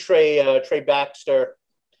seen Trey Baxter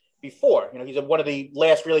before. He's one of the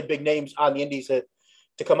last really big names on the indies to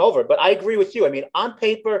come over. But I agree with you. I mean, on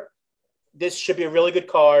paper, this should be a really good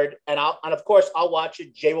card. And of course I'll watch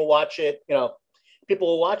it. Jay will watch it. People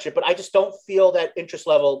will watch it. But I just don't feel that interest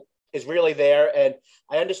level is really there. And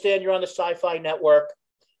I understand you're on the Sci-Fi Network,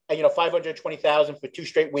 and 520,000 for 2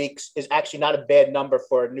 straight weeks is actually not a bad number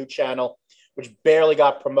for a new channel, which barely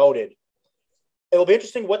got promoted. It will be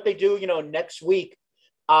interesting what they do, next week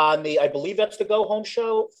on I believe that's the Go Home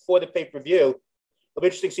show for the pay-per-view. It'll be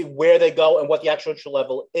interesting to see where they go and what the actual interest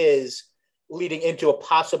level is leading into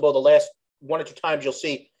the last 1 or 2 times you'll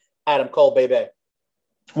see Adam Cole, baby.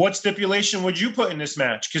 What stipulation would you put in this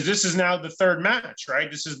match? Because this is now the 3rd match,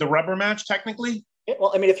 right? This is the rubber match, technically? Yeah,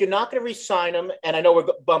 well, I mean, if you're not going to re-sign him, and I know we're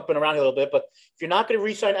bumping around a little bit, but if you're not going to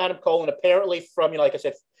re-sign Adam Cole, and apparently from, like I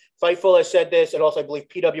said, Fightful has said this, and also I believe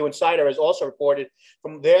PW Insider has also reported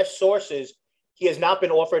from their sources, he has not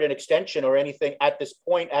been offered an extension or anything at this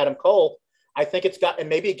point, Adam Cole. I think and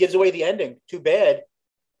maybe it gives away the ending. Too bad.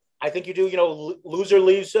 I think you do, loser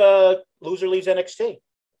leaves NXT.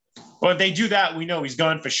 Well, if they do that, we know he's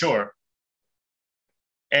gone for sure.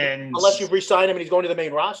 And unless you re-sign him and he's going to the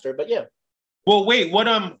main roster, but yeah. Well, wait,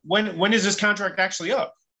 when is this contract actually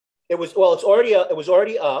up? It was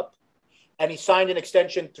already up, and he signed an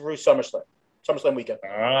extension through SummerSlam weekend.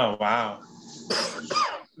 Oh, wow.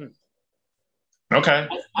 Okay.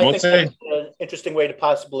 I think that's an interesting way to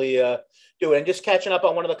possibly do it. And just catching up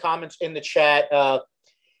on one of the comments in the chat,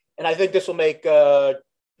 and I think this will make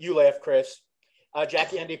you laugh, Chris.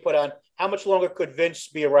 Jackie Andy put on, how much longer could Vince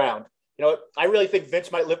be around? You know, I really think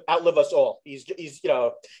Vince might outlive us all. He's you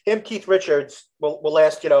know, him, Keith Richards will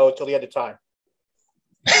last, you know, till the end of time.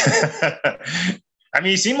 I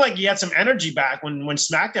mean, he seemed like he had some energy back when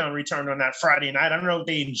SmackDown returned on that Friday night. I don't know what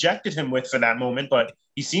they injected him with for that moment, but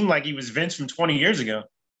he seemed like he was Vince from 20 years ago.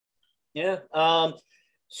 Yeah.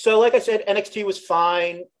 So like I said, NXT was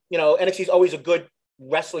fine. You know, NXT is always a good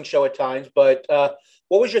wrestling show at times, but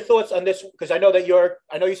what was your thoughts on this? Because I know that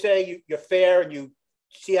I know you say you're fair and you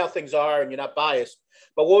see how things are and you're not biased,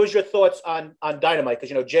 but what was your thoughts on Dynamite? Because,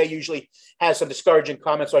 you know, Jay usually has some discouraging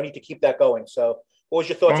comments, so I need to keep that going. So what was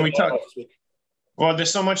your thoughts on Dynamite this week? Well,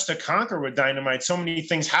 there's so much to conquer with Dynamite. So many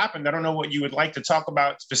things happened. I don't know what you would like to talk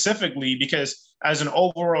about specifically, because as an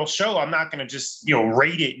overall show, I'm not going to just, you know,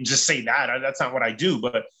 rate it and just say that. That's not what I do.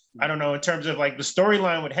 But I don't know, in terms of like the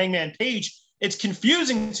storyline with Hangman Page, it's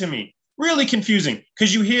confusing to me, really confusing,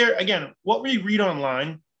 because you hear, again, what we read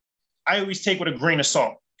online, I always take with a grain of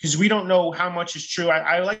salt because we don't know how much is true.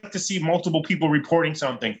 I like to see multiple people reporting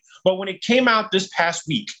something. But when it came out this past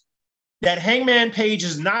week that Hangman Page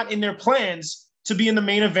is not in their plans to be in the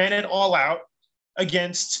main event at All Out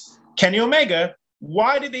against Kenny Omega,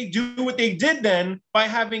 why did they do what they did then by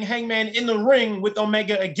having Hangman in the ring with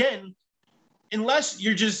Omega again? Unless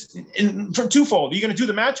you're just from twofold. Are you going to do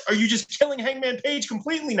the match? Or are you just killing Hangman Page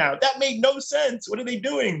completely now? That made no sense. What are they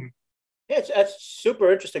doing? Yeah, that's a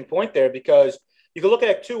super interesting point there, because you can look at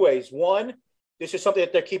it two ways. One, this is something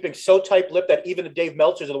that they're keeping so tight-lipped that even the Dave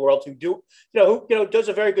Meltzers of the world who does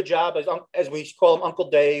a very good job, as we call him, Uncle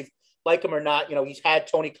Dave, like him or not, you know, he's had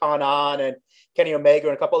Tony Khan on and Kenny Omega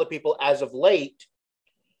and a couple other people as of late.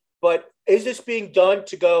 But is this being done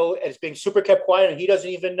to go as being super kept quiet and he doesn't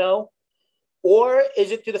even know? Or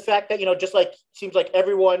is it to the fact that, you know, just like seems like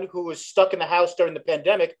everyone who was stuck in the house during the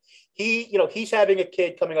pandemic, he's having a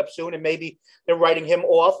kid coming up soon and maybe they're writing him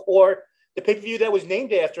off, or the pay-per-view that was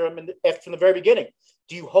named after him from the very beginning.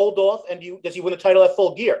 Do you hold off and does he win the title at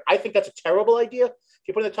Full Gear? I think that's a terrible idea. If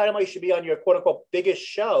you put in the title, you should be on your quote-unquote biggest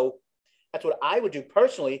show. That's what I would do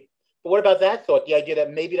personally. But what about that thought? The idea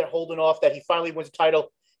that maybe they're holding off, that he finally wins the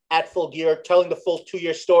title at Full Gear, telling the full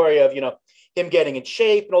 2-year story of, you know, him getting in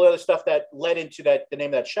shape and all the other stuff that led into the name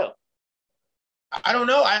of that show. I don't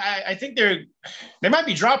know. I think they might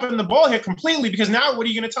be dropping the ball here completely, because now what are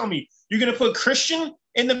you going to tell me? You're going to put Christian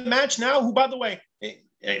in the match now, who, by the way,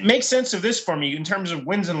 it makes sense of this for me in terms of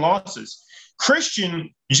wins and losses.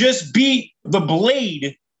 Christian just beat the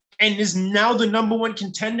Blade and is now the number one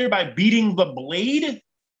contender by beating the Blade.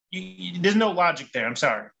 There's no logic there. I'm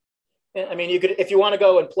sorry. I mean, you could, if you want to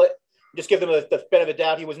go and play, just give them the benefit of the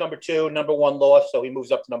doubt. He was number 2, number 1 loss, so he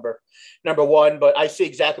moves up to number 1. But I see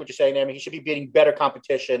exactly what you're saying there. I mean, he should be beating better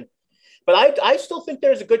competition. But I still think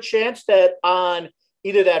there's a good chance that on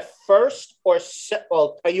either that first or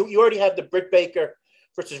you already have the Britt Baker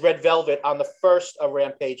versus Red Velvet on the first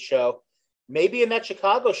Rampage show. Maybe in that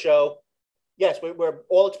Chicago show, yes, we're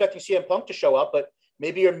all expecting CM Punk to show up, but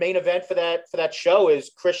maybe your main event for that show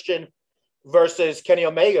is Christian versus Kenny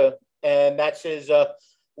Omega, and that's his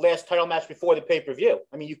last title match before the pay-per-view.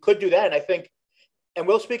 I mean, you could do that, and I think, and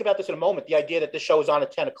we'll speak about this in a moment, the idea that this show is on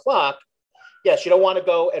at 10 o'clock, yes, you don't want to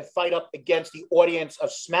go and fight up against the audience of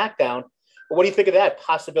SmackDown, but what do you think of that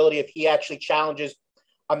possibility if he actually challenges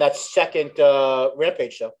on that second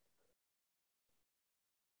Rampage show?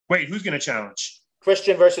 Wait, who's going to challenge?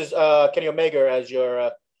 Christian versus Kenny Omega as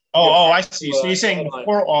your... I see. So you're saying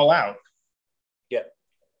before All Out? Yeah.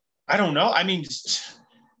 I don't know. I mean,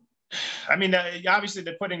 obviously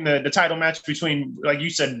they're putting the title match between, like you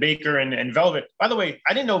said, Baker and Velvet. By the way,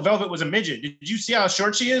 I didn't know Velvet was a midget. Did you see how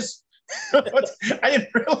short she is? I didn't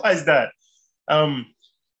realize that.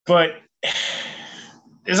 But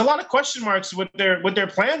there's a lot of question marks with their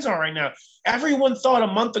plans are right now. Everyone thought a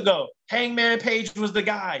month ago Hangman Page was the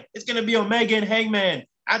guy. It's going to be Omega and Hangman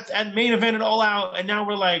at main event and All Out. And now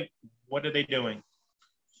we're like, what are they doing?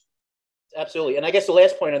 Absolutely. And I guess the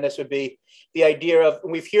last point on this would be the idea of,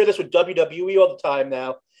 and we hear this with WWE all the time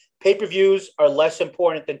now, pay-per-views are less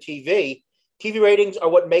important than TV. TV ratings are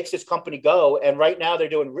what makes this company go. And right now they're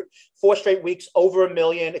doing 4 straight weeks, over 1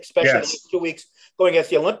 million, especially the 2 weeks going against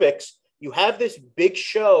the Olympics. You have this big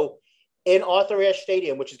show in Arthur Ashe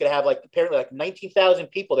Stadium, which is going to have apparently 19,000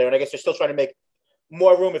 people there. And I guess they're still trying to make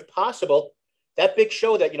more room if possible. That big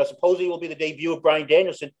show that, supposedly will be the debut of Bryan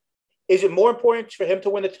Danielson. Is it more important for him to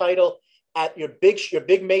win the title at your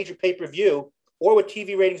big major pay-per-view, or with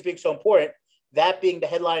TV ratings being so important, that being the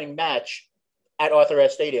headlining match at Arthur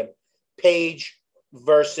Ashe Stadium, Page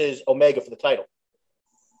versus Omega for the title?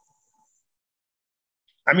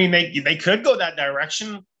 I mean, they could go that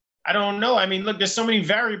direction. I don't know. I mean, look, there's so many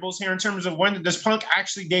variables here in terms of when does Punk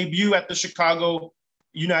actually debut at the Chicago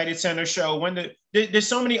United Center show. There's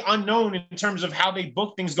so many unknown in terms of how they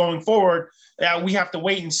book things going forward that we have to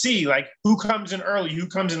wait and see. Like who comes in early, who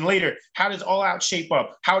comes in later. How does All Out shape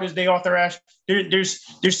up? How does Day Author Ash? There's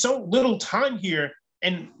so little time here,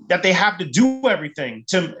 and that they have to do everything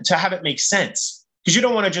to have it make sense. Because you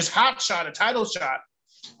don't want to just hot shot a title shot.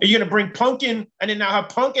 Are you going to bring Punk in and then now have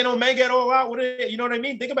Punk and Omega at All Out? You know what I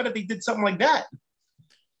mean? Think about if they did something like that.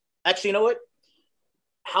 Actually, you know what?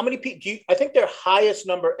 How many people? I think their highest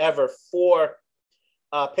number ever for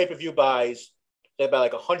pay-per-view buys, they're about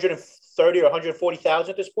like 130 or 140,000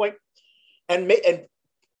 at this point. And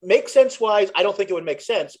make sense wise, I don't think it would make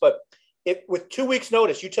sense. But if with 2 weeks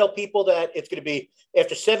notice, you tell people that it's going to be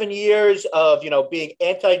after 7 years of being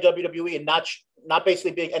anti WWE and not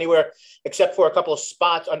basically being anywhere except for a couple of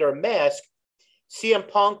spots under a mask. CM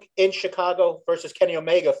Punk in Chicago versus Kenny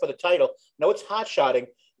Omega for the title. No, it's hot shotting,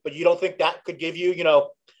 but you don't think that could give you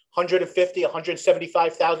 150,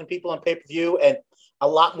 175,000 people on pay-per-view and a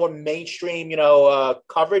lot more mainstream,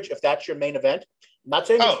 coverage if that's your main event? I'm not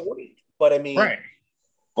saying it's 40, but I mean, right.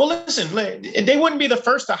 Well, listen, they wouldn't be the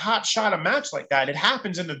first to hot shot a match like that. It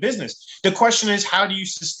happens in the business. The question is, how do you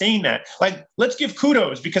sustain that? Like, let's give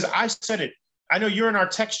kudos because I said it. I know you're in our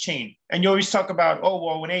text chain and you always talk about, oh,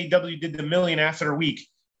 well, when AEW did the million after a week,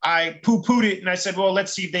 I poo-pooed it and I said, well,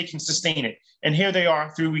 let's see if they can sustain it. And here they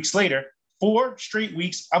are 3 weeks later, 4 straight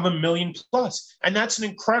weeks of $1 million plus. And that's an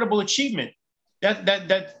incredible achievement.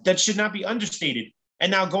 That should not be understated.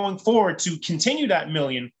 And now going forward to continue that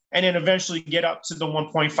million and then eventually get up to the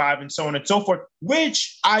 1.5 and so on and so forth,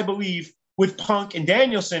 which I believe with Punk and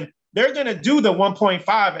Danielson, they're going to do the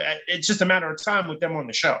 1.5. It's just a matter of time with them on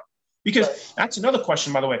the show. Because that's another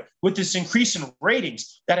question, by the way, with this increase in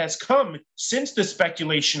ratings that has come since the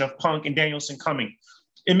speculation of Punk and Danielson coming,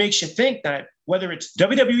 it makes you think that whether it's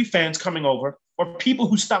WWE fans coming over or people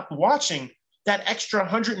who stopped watching, that extra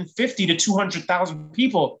 150 to 200,000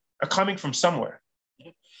 people are coming from somewhere.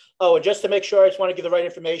 Oh, and just to make sure, I just want to give the right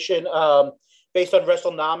information. Based on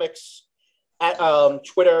WrestleNomics at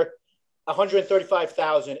Twitter,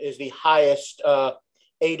 135,000 is the highest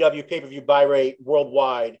AEW pay-per-view buy rate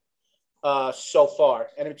worldwide so far.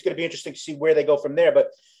 And it's going to be interesting to see where they go from there.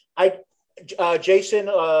 But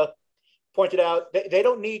Jason pointed out they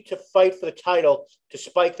don't need to fight for the title to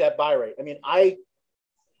spike that buy rate. I mean, I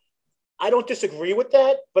don't disagree with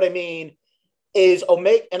that, but I mean, is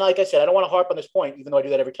Omega, and like I said, I don't want to harp on this point, even though I do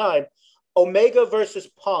that every time. Omega versus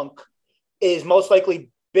Punk is most likely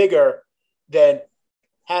bigger than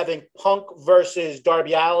having Punk versus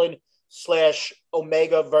Darby Allin /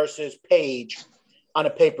 Omega versus Page on a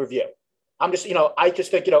pay-per-view. I'm just, I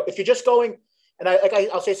just think, if you're just going, and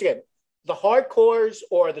I'll say this again, the hardcores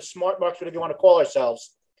or the smart marks, whatever you want to call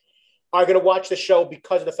ourselves, are going to watch the show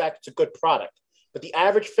because of the fact it's a good product. But the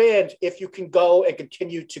average fans, if you can go and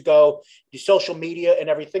continue to go to social media and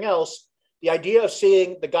everything else, the idea of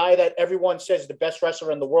seeing the guy that everyone says is the best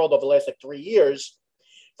wrestler in the world over the last 3 years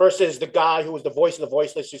versus the guy who was the voice of the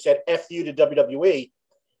voiceless who said F you to WWE,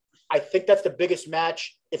 I think that's the biggest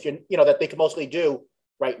match that they can mostly do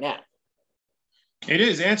right now. It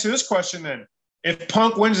is. Answer this question then. If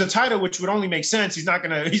Punk wins the title, which would only make sense, he's not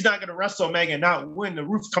gonna wrestle Omega and not win. The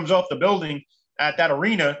roof comes off the building at that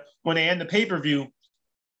arena when they end the pay-per-view.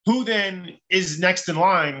 Who then is next in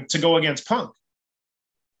line to go against Punk?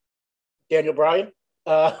 Daniel Bryan.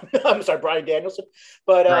 I'm sorry, Bryan Danielson.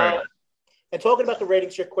 But right. And talking about the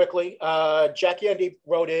ratings here quickly, Jackie Andy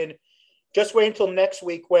wrote in, just wait until next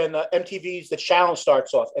week when MTV's The Challenge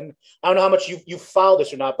starts off. And I don't know how much you followed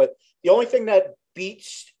this or not, but the only thing that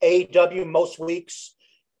beats AEW most weeks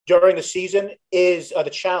during the season is The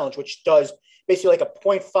Challenge, which does basically like a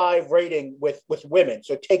 0.5 rating with women.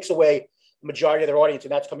 So it takes away the majority of their audience,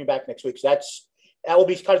 and that's coming back next week. So that will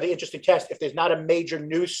be kind of the interesting test. If there's not a major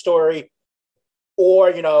news story or,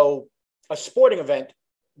 a sporting event,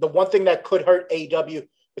 the one thing that could hurt AEW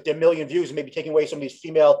with their million views and maybe taking away some of these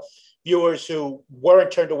female viewers who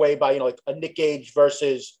weren't turned away by, like a Nick Gage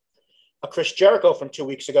versus a Chris Jericho from 2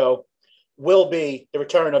 weeks ago, will be the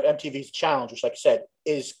return of MTV's Challenge, which, like I said,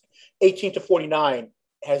 is 18 to 49,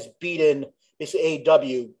 has beaten basically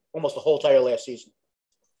AEW almost the whole entire last season.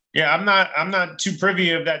 Yeah, I'm not too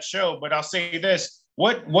privy of that show, but I'll say this.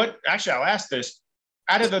 Actually, I'll ask this.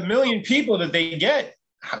 Out of the million people that they get,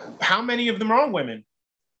 how many of them are women?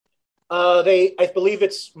 I believe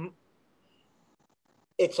it's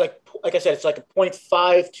like I said, it's like a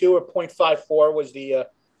 0.52 or 0.54 was the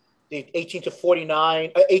 18 to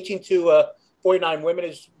 49, 18 to 49 women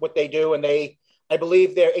is what they do. And I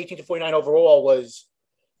believe their 18 to 49 overall was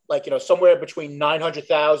like, somewhere between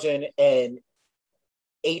 900,000 and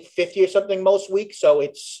 850 or something most weeks. So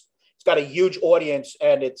it's got a huge audience,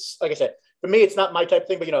 and it's, like I said, for me, it's not my type of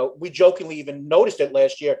thing, but we jokingly even noticed it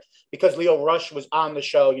last year because Lio Rush was on the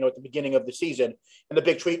show, at the beginning of the season, and the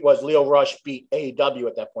big tweet was Lio Rush beat AEW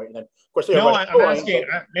at that point, and then of course Lio Rush. I'm asking.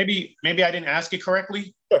 Maybe I didn't ask it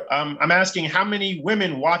correctly. Sure. I'm asking how many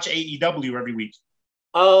women watch AEW every week.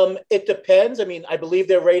 It depends. I mean, I believe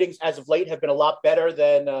their ratings as of late have been a lot better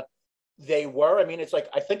than they were. I mean, it's like,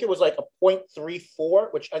 I think it was like a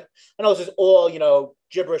 0.34, which I know this is all,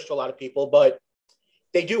 gibberish to a lot of people, but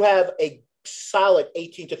they do have a solid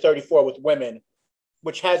 18 to 34 with women,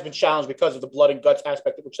 which has been challenged because of the blood and guts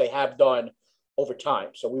aspect, which they have done over time.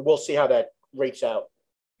 So we will see how that rates out.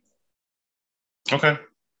 Okay.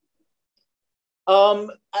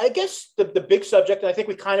 I guess the big subject, and I think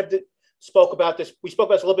we kind of spoke about this. We spoke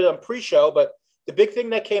about this a little bit on pre-show, but the big thing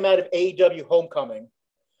that came out of AEW Homecoming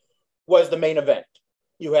was the main event.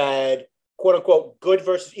 You had quote unquote good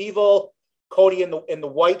versus evil, Cody in the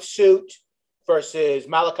white suit versus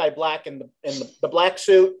Malachi Black in the black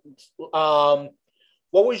suit. What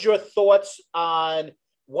was your thoughts on,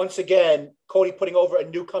 once again, Cody putting over a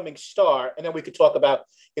new coming star? And then we could talk about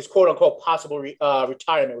his quote unquote possible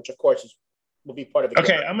retirement, which of course will be part of it.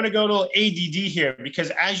 Okay, I'm going to go to ADD here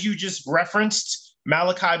because as you just referenced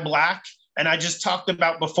Malachi Black, and I just talked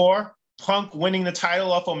about before, Punk winning the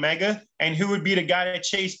title off Omega, and who would be the guy that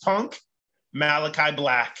chased Punk? Malachi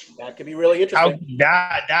Black. That could be really interesting.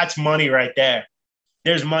 That's money right there.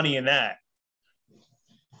 There's money in that.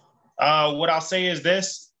 What I'll say is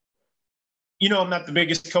this. I'm not the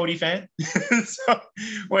biggest Cody fan.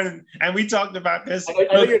 And we talked about this. I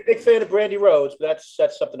know you're a big fan of Brandy Rhodes, but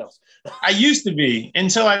that's something else. I used to be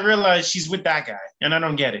until I realized she's with that guy, and I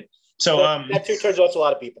don't get it. So that too turns off a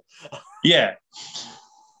lot of people. Yeah.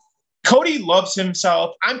 Cody loves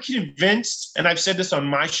himself. I'm convinced, and I've said this on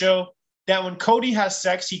my show, that when Cody has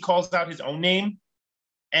sex, he calls out his own name.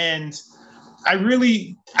 And I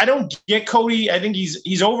don't get Cody. I think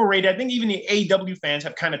he's overrated. I think even the AEW fans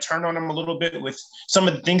have kind of turned on him a little bit with some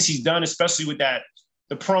of the things he's done, especially with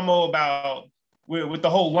the promo about with the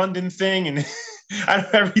whole London thing and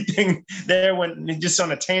everything there when just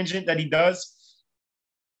on a tangent that he does.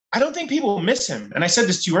 I don't think people miss him. And I said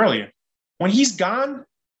this to you earlier. When he's gone,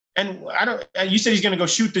 and you said he's going to go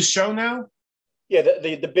shoot the show now? Yeah,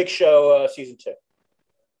 the big show season 2.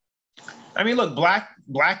 I mean, look,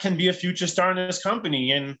 Black can be a future star in this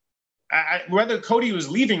company. And whether Cody was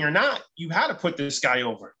leaving or not, you had to put this guy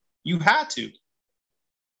over. You had to.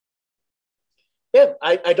 Yeah,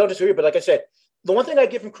 I don't disagree. But like I said, the one thing I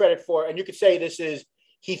give him credit for, and you could say this is,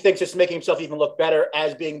 he thinks it's making himself even look better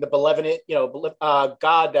as being the benevolent,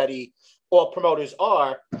 God that all promoters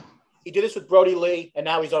are. He did this with Brody Lee, and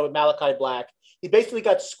now he's on with Malachi Black. He basically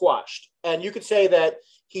got squashed. And you could say that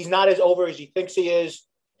he's not as over as he thinks he is,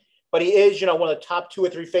 but he is, one of the top 2 or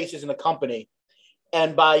 3 faces in the company.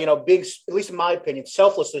 And by, being, at least in my opinion,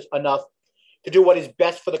 selfless enough to do what is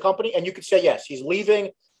best for the company. And you could say, yes, he's leaving.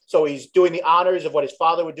 So he's doing the honors of what his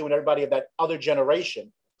father would do and everybody of that other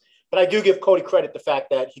generation. But I do give Cody credit the fact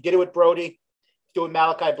that he did it with Brody, he's doing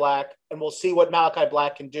Malachi Black, and we'll see what Malachi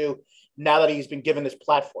Black can do now that he's been given this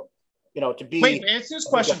platform. To be. Wait, answer this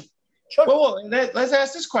question. Sure. Well, let's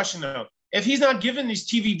ask this question though. If he's not given these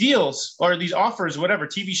TV deals or these offers, whatever,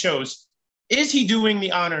 TV shows, is he doing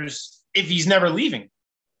the honors if he's never leaving?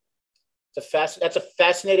 That's a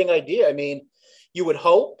fascinating idea. I mean, you would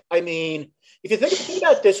hope. I mean, if you think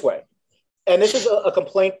about it this way, and this is a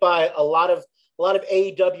complaint by a lot of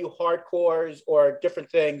AEW hardcores or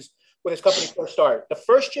different things when this company first started. The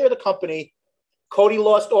first year of the company, Cody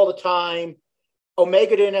lost all the time.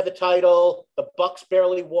 Omega didn't have the title. The Bucks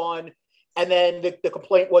barely won. And then the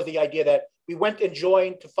complaint was the idea that we went and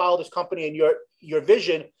joined to follow this company and your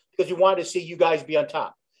vision because we wanted to see you guys be on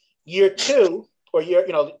top. Year 2,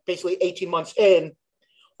 or basically 18 months in,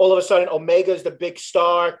 all of a sudden Omega's the big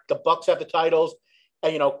star. The Bucks have the titles.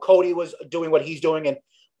 And, Cody was doing what he's doing. And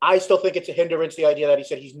I still think it's a hindrance, the idea that he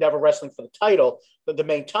said he's never wrestling for the title, the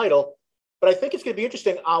main title. But I think it's going to be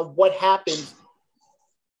interesting on what happens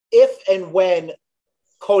if and when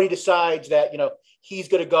Cody decides that, he's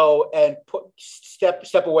going to go and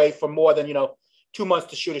step away for more than, 2 months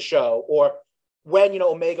to shoot a show, or when,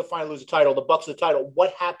 Omega finally loses the title, the Bucks lose the title,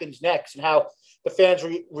 what happens next and how the fans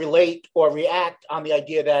relate or react on the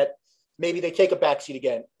idea that maybe they take a backseat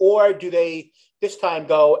again, or do they this time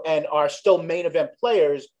go and are still main event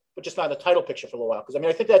players, but just not in the title picture for a little while? Because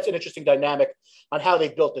I think that's an interesting dynamic on how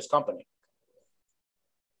they've built this company.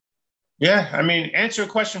 Yeah, answer a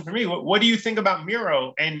question for me. What do you think about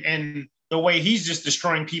Miro and the way he's just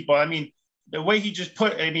destroying people? the way he just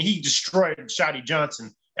he destroyed Shotty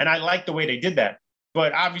Johnson. And I like the way they did that.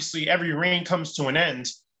 But obviously, every reign comes to an end.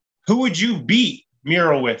 Who would you beat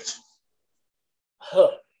Miro with?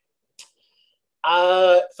 For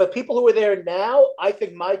people who are there now, I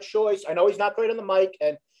think my choice, I know he's not great on the mic,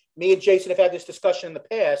 and me and Jason have had this discussion in the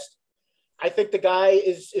past. I think the guy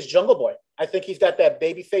is Jungle Boy. I think he's got that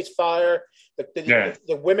babyface fire.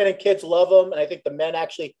 The women and kids love him, and I think the men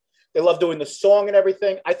actually, they love doing the song and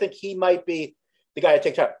everything. I think he might be the guy to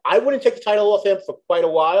take time. I wouldn't take the title off him for quite a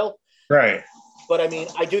while. Right. But I mean,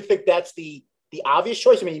 I do think that's the obvious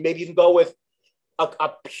choice. I mean, maybe you can go with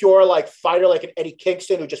a pure like fighter like an Eddie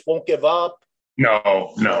Kingston who just won't give up.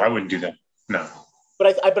 No, I wouldn't do that. No.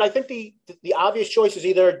 But I think the obvious choice is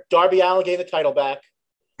either Darby Allin getting the title back.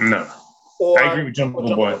 No. Or, I agree with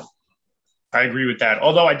Jungle Boy. I agree with that.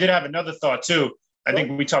 Although I did have another thought too. I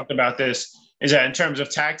think we talked about this, is that in terms of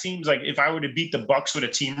tag teams, like if I were to beat the Bucks with a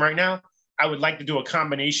team right now, I would like to do a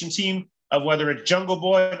combination team of whether it's Jungle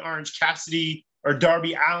Boy and Orange Cassidy or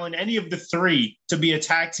Darby Allin, any of the three to be a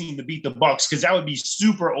tag team to beat the Bucks, because that would be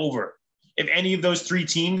super over if any of those three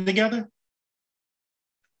teamed together.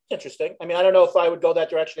 Interesting. I mean, I don't know if I would go that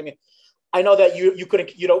direction. I mean, I know that you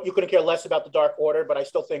couldn't care less about the Dark Order, but I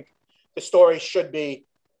still think the story should be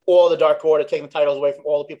all the Dark Order taking the titles away from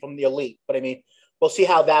all the people from the Elite. But I mean, we'll see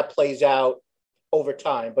how that plays out over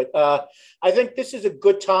time. But I think this is a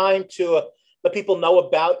good time to let people know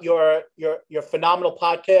about your phenomenal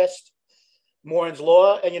podcast, Morin's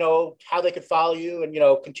Law, and how they can follow you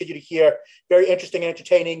and continue to hear very interesting and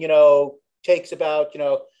entertaining takes about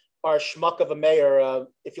our schmuck of a mayor,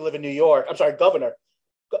 if you live in New York. I'm sorry, Governor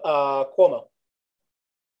Cuomo.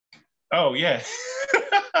 Oh yeah.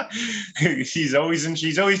 she's always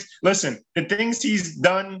listen, the things he's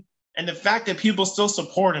done and the fact that people still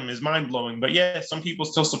support him is mind-blowing. But yeah, some people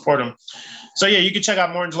still support him. So yeah, you can check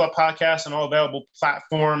out Morin's Law podcast on all available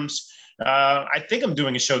platforms. I think I'm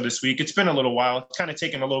doing a show this week. It's been a little while. It's kind of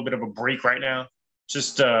taking a little bit of a break right now.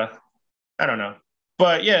 Just I don't know.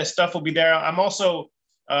 But yeah, stuff will be there. I'm also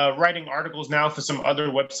writing articles now for some other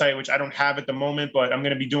website, which I don't have at the moment, but I'm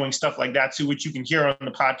going to be doing stuff like that too, which you can hear on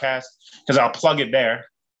the podcast because I'll plug it there.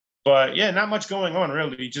 But yeah, not much going on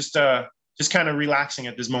really. Just kind of relaxing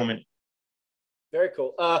at this moment. Very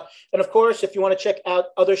cool. And of course, if you want to check out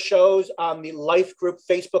other shows on the Life Group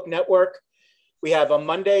Facebook network, we have on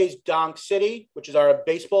Mondays, Donk City, which is our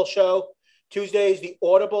baseball show. Tuesdays, The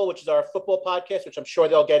Audible, which is our football podcast, which I'm sure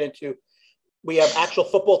they'll get into. We have actual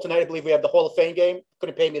football tonight. I believe we have the Hall of Fame game.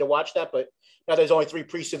 Couldn't pay me to watch that, but now there's only 3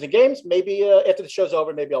 preseason games. Maybe after the show's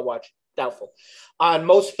over, maybe I'll watch. Doubtful. On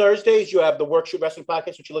most Thursdays, you have the Work Shoot Wrestling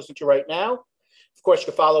podcast, which you're listening to right now. Of course, you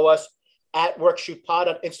can follow us at Work Shoot Pod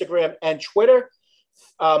on Instagram and Twitter.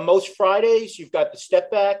 Most Fridays, you've got the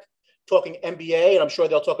Step Back talking NBA, and I'm sure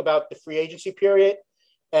they'll talk about the free agency period.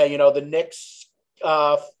 And, the Knicks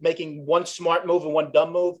making one smart move and one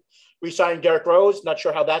dumb move. Re-signing Derrick Rose, not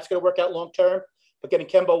sure how that's going to work out long term, but getting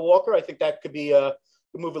Kemba Walker, I think that could be a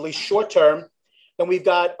move at least short term. Then we've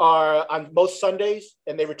got on most Sundays,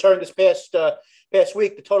 and they returned this past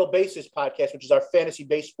week, the Total Bases podcast, which is our fantasy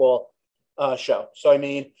baseball show. So, I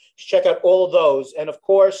mean, check out all of those. And of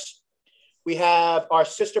course, we have our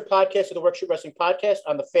sister podcast of the Work Shoot Wrestling podcast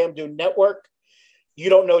on the FamDune Network. You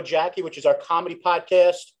Don't Know Jackie, which is our comedy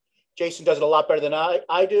podcast. Jason does it a lot better than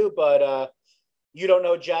I do, but You Don't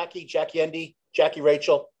Know Jackie, Jackie Endy, Jackie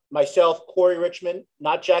Rachel, myself, Corey Richmond,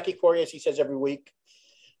 not Jackie Corey, as he says every week.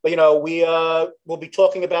 But, we will be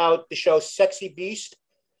talking about the show Sexy Beast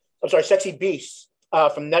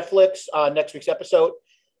from Netflix next week's episode.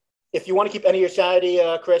 If you want to keep any of your sanity,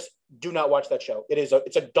 Chris, do not watch that show.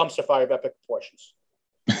 It's a dumpster fire of epic proportions.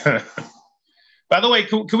 By the way,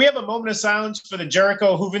 can we have a moment of silence for the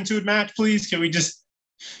Jericho Juventud match, please? Can we just...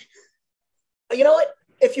 You know what?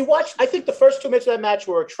 If you watch, I think the first 2 minutes of that match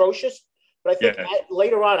were atrocious, but I think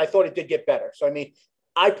later on, I thought it did get better. So, I mean,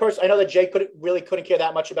 I know that Jay couldn't care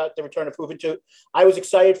that much about the return of Juventud. I was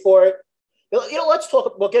excited for it. Let's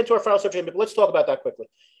talk. We'll get into our final subject, but let's talk about that quickly.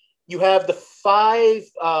 You have the 5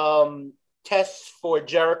 tests for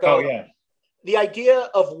Jericho. Oh, yeah. The idea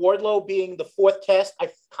of Wardlow being the 4th test, I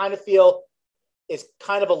kind of feel is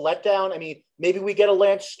kind of a letdown. I mean, maybe we get a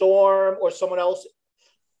Lance Storm or someone else,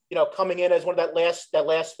 coming in as one of that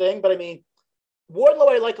last thing. But I mean, Wardlow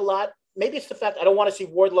I like a lot. Maybe it's the fact I don't want to see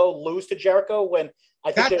Wardlow lose to Jericho when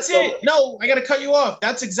I think that's it. No, I got to cut you off.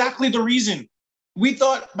 That's exactly the reason. We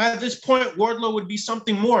thought by this point Wardlow would be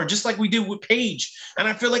something more, just like we did with Paige. And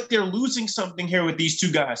I feel like they're losing something here with these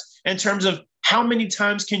 2 guys in terms of how many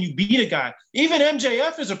times can you beat a guy? Even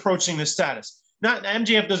MJF is approaching this status. Not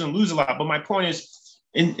MJF doesn't lose a lot, but my point is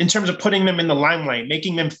in terms of putting them in the limelight,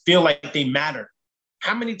 making them feel like they matter.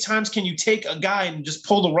 How many times can you take a guy and just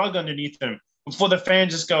pull the rug underneath him before the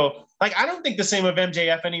fans just go, like, I don't think the same of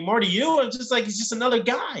MJF anymore. Do you? It's just like, he's just another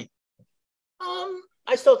guy.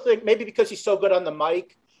 I still think maybe because he's so good on the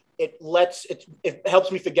mic, it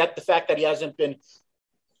helps me forget the fact that he hasn't been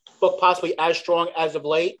booked possibly as strong as of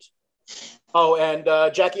late. Oh, and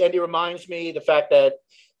Jackie Andy reminds me the fact that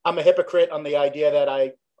I'm a hypocrite on the idea that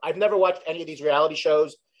I've never watched any of these reality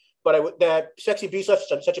shows, but that Sexy Beast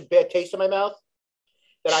left such a bad taste in my mouth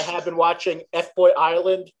that I have been watching F-Boy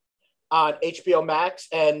Island on HBO Max.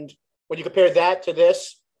 And when you compare that to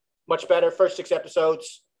this, much better. First 6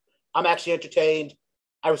 episodes, I'm actually entertained.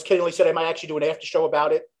 I was kiddingly said I might actually do an after show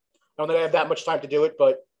about it. I don't think I have that much time to do it,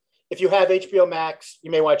 but if you have HBO Max,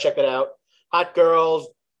 you may want to check that out. Hot girls,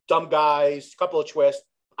 dumb guys, a couple of twists.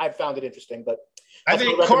 I've found it interesting, but I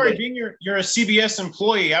think, Corey, being you're a CBS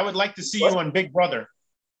employee, I would like to see you on Big Brother.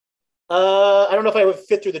 I don't know if I would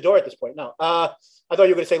fit through the door at this point. No. I thought you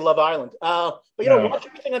were going to say Love Island. But, watch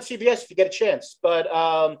everything on CBS if you get a chance. But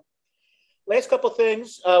last couple of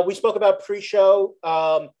things. We spoke about pre-show.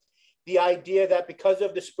 The idea that because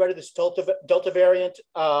of the spread of this Delta variant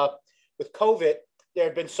with COVID, there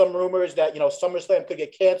have been some rumors that, SummerSlam could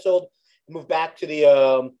get canceled, move back to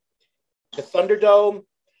the Thunderdome.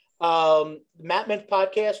 Matt Mintz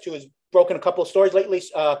podcast, who has broken a couple of stories lately,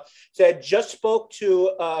 said just spoke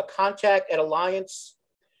to contact at Alliance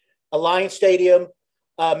Stadium,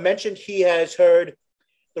 mentioned he has heard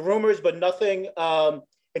the rumors, but nothing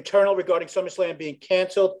internal regarding SummerSlam being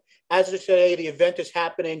canceled. As of today, the event is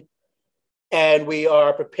happening, and we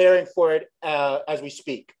are preparing for it as we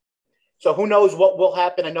speak. So who knows what will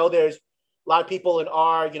happen? I know there's a lot of people in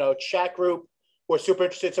our chat group who are super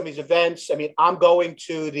interested in some of these events. I mean, I'm going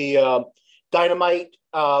to the Dynamite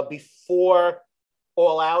before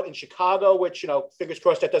All Out in Chicago, which, fingers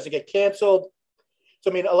crossed that doesn't get canceled.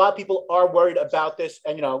 So, I mean, a lot of people are worried about this.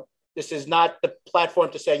 And, this is not the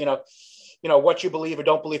platform to say, what you believe or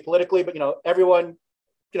don't believe politically. But, everyone,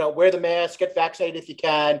 wear the mask, get vaccinated if you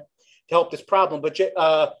can to help this problem. But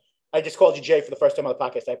I just called you Jay for the first time on the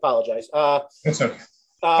podcast. I apologize. That's okay.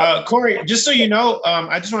 Corey, just so you know,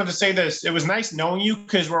 I just wanted to say this. It was nice knowing you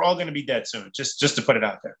because we're all going to be dead soon, just to put it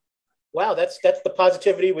out there. Wow, that's the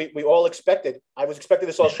positivity we all expected. I was expecting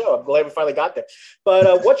this all show. I'm glad we finally got there.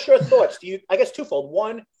 But what's your thoughts? I guess twofold.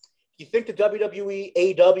 One, do you think the WWE,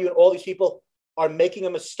 AEW, and all these people are making a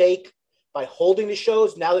mistake by holding the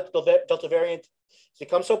shows now that the Delta variant has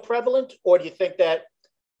become so prevalent? Or do you think that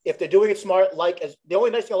if they're doing it smart, as the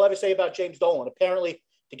only nice thing I'll ever say about James Dolan, apparently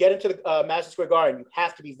to get into the Madison Square Garden, you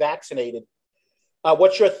have to be vaccinated.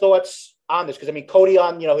 What's your thoughts on this? Because, I mean, Cody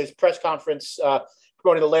on, his press conference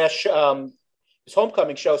regarding the last his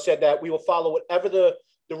homecoming show said that we will follow whatever the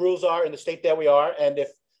rules are in the state that we are. And if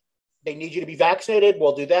they need you to be vaccinated,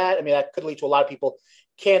 we'll do that. I mean, that could lead to a lot of people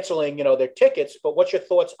canceling, their tickets. But what's your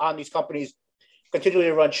thoughts on these companies continuing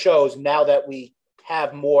to run shows now that we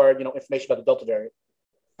have more, information about the Delta variant?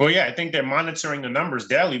 Well, yeah, I think they're monitoring the numbers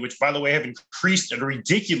daily, which, by the way, have increased at a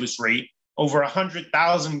ridiculous rate. Over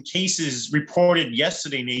 100,000 cases reported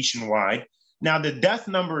yesterday nationwide. Now, the death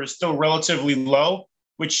number is still relatively low,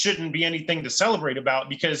 which shouldn't be anything to celebrate about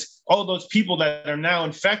because all of those people that are now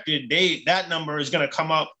infected, that number is going to come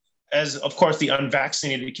up as, of course, the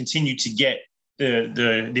unvaccinated continue to get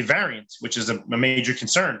the variant, which is a major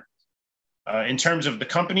concern. In terms of the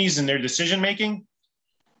companies and their decision-making,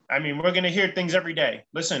 I mean, we're going to hear things every day.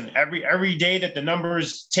 Listen, every day that the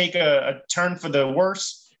numbers take a turn for the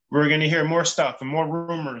worse, we're going to hear more stuff and more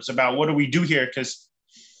rumors about what do we do here because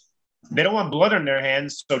they don't want blood on their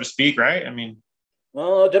hands, so to speak, right? I mean,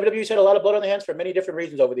 well, WWE's had a lot of blood on their hands for many different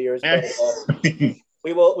reasons over the years. But,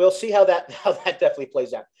 we'll see how that definitely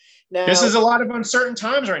plays out. Now, this is a lot of uncertain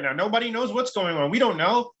times right now. Nobody knows what's going on. We don't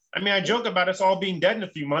know. I mean, I joke about us all being dead in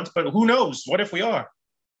a few months, but who knows? What if we are?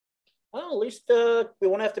 Well, at least we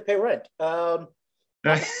won't have to pay rent. I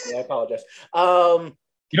apologize.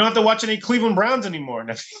 You don't have to watch any Cleveland Browns anymore.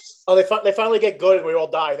 Oh, they finally get good and we all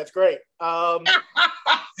die. That's great.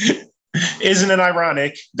 Isn't it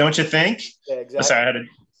ironic? Don't you think? Yeah, exactly.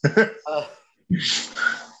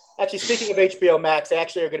 Actually, speaking of HBO Max, they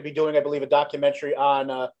actually are going to be doing, I believe, a documentary on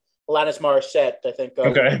Alanis Morissette, I think,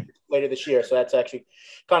 later this year. So that's actually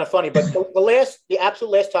kind of funny. But the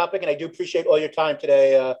absolute last topic, and I do appreciate all your time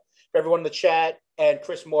today for everyone in the chat and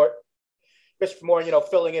Christopher Moore,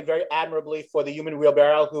 filling in very admirably for the human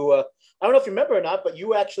wheelbarrow, who I don't know if you remember or not, but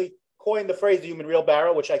you actually coined the phrase the human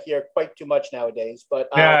wheelbarrow, which I hear quite too much nowadays. But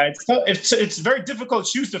yeah, it's very difficult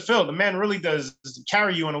shoes to fill. The man really does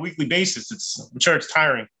carry you on a weekly basis. I'm sure it's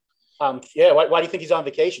tiring. Yeah. Why do you think he's on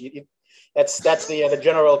vacation? That's the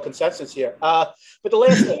general consensus here. But the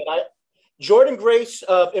last thing, Jordan Grace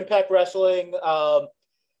of Impact Wrestling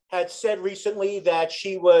had said recently that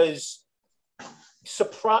she was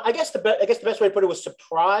surprised. I guess the best way to put it was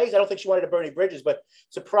surprised. I don't think she wanted to burn any bridges, but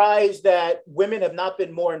surprised that women have not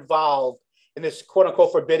been more involved in this quote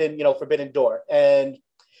unquote forbidden door. And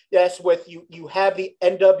yes, with you have the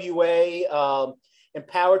NWA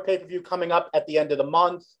Empowered pay-per-view coming up at the end of the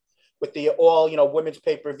month with the all women's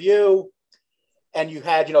pay-per-view. And you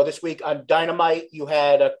had, this week on Dynamite, you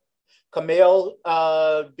had Camille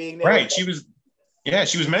being there. Right. She was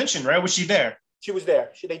mentioned, right? Was she there? She was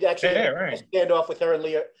there. They actually right. stand off with her and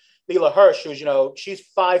Leela Hirsch, who's, she's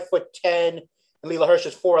 5'10", and Leela Hirsch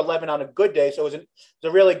is 4'11" on a good day. So it was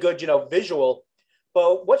a really good, visual.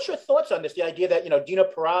 But what's your thoughts on this? The idea that, Dina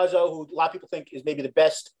Purrazzo, who a lot of people think is maybe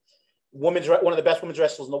one of the best women's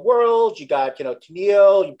wrestlers in the world. You got,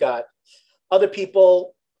 Tenille, you've got other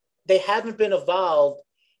people. They haven't been involved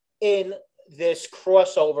in this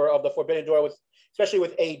crossover of the Forbidden Door especially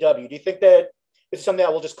with AEW. Do you think that this is something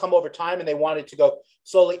that will just come over time and they wanted to go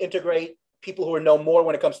slowly integrate people who know more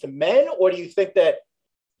when it comes to men? Or do you think that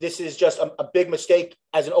this is just a big mistake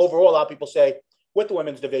as an overall, a lot of people say, with the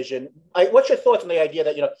women's division? What's your thoughts on the idea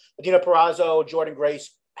that, Dina Purrazzo, Jordan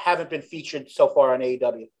Grace haven't been featured so far on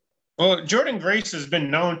AEW? Well, Jordan Grace has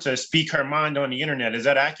been known to speak her mind on the internet. Is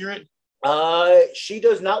that accurate? She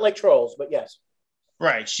does not like trolls, but yes.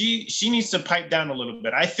 Right. She needs to pipe down a little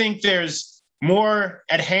bit. I think there's more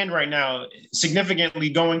at hand right now,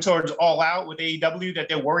 significantly going towards All Out with AEW that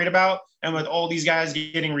they're worried about. And with all these guys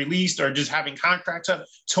getting released or just having contracts up,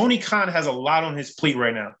 Tony Khan has a lot on his plate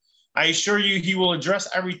right now. I assure you he will address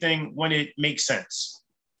everything when it makes sense.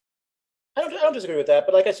 I don't disagree with that.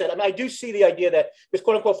 But like I said, I do see the idea that this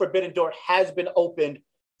quote-unquote forbidden door has been opened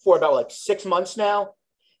for about 6 months now.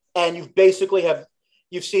 And you've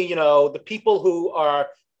seen, the people who are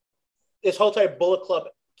this whole type of Bullet Club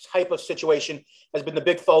type of situation has been the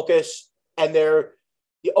big focus. And they're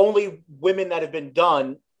the only women that have been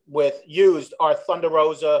used are Thunder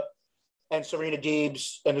Rosa and Serena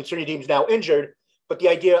Deebs, and Serena Deeb's now injured. But the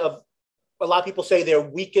idea of a lot of people say their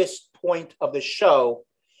weakest point of the show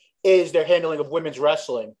is their handling of women's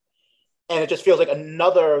wrestling. And it just feels like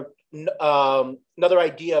another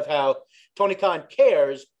idea of how Tony Khan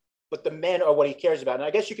cares, but the men are what he cares about. And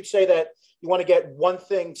I guess you could say that you want to get one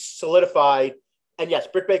thing solidified. And yes,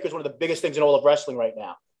 Britt Baker is one of the biggest things in all of wrestling right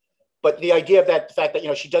now. But the idea of the fact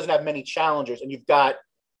that, she doesn't have many challengers, and you've got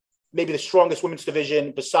maybe the strongest women's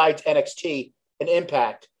division besides NXT and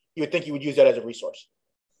Impact, you would think you would use that as a resource.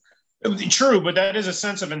 True, but that is a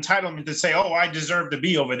sense of entitlement to say, I deserve to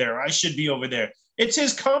be over there. I should be over there. It's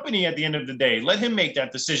his company at the end of the day. Let him make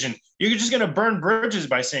that decision. You're just going to burn bridges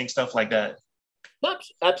by saying stuff like that.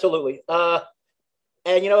 Absolutely.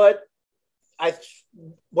 And you know what? I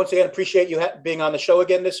once again appreciate you being on the show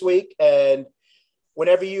again this week. And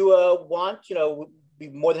whenever you want, we'd be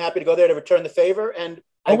more than happy to go there to return the favor. And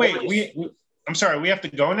I'm sorry, we have to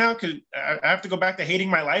go now because I have to go back to hating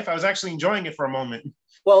my life. I was actually enjoying it for a moment.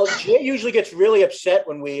 Well, Jay usually gets really upset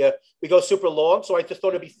when we go super long, so I just thought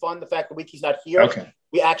it'd be fun the fact the week he's not here. Okay.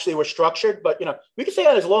 We actually were structured, but we can stay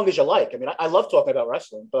on as long as you like. I mean, I love talking about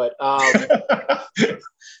wrestling, but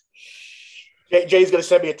Jay's going to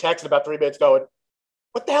send me a text in about 3 minutes going,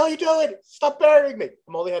 "What the hell are you doing? Stop burying me.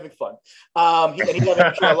 I'm only having fun." He's having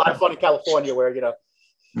a lot of fun in California where, the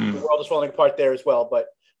world is falling apart there as well. But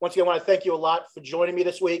once again, I want to thank you a lot for joining me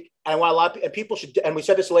this week. And I want and people should, and we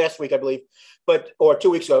said this last week, I believe, or 2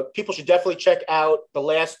 weeks ago, people should definitely check out the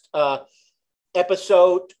last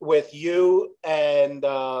episode with you and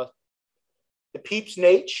the Peeps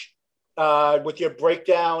Nate with your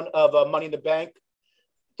breakdown of Money in the Bank.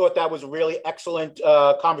 Thought that was a really excellent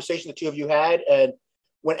conversation the two of you had. And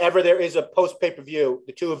whenever there is a post pay-per-view,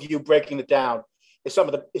 the two of you breaking it down is some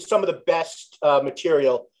of the best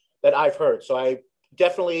material that I've heard. So I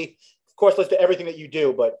definitely, of course, listen to everything that you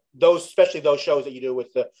do, but especially those shows that you do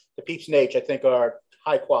with the Peeps Nate, I think are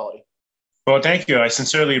high quality. Well, thank you. I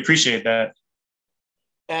sincerely appreciate that.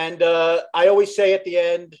 And I always say at the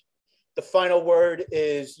end, the final word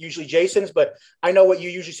is usually Jason's, but I know what you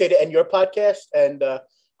usually say to end your podcast, and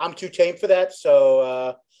I'm too tame for that.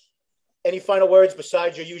 So any final words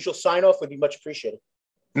besides your usual sign-off would be much appreciated.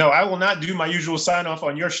 No, I will not do my usual sign-off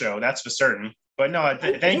on your show. That's for certain. But no,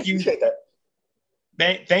 thank you. Appreciate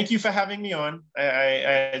that. Thank you for having me on.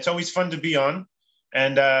 It's always fun to be on.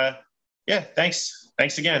 And thanks.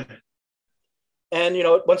 Thanks again. And,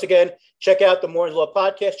 once again, check out the Moore's Law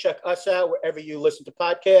podcast. Check us out wherever you listen to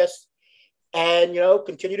podcasts. And,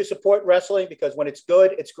 continue to support wrestling because when it's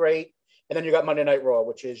good, it's great. And then you got Monday Night Raw,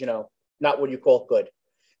 which is, not what you call good.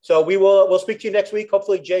 So we'll speak to you next week.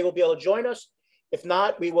 Hopefully Jay will be able to join us. If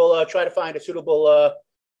not, we will try to find a suitable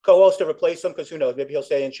co-host to replace him, because who knows, maybe he'll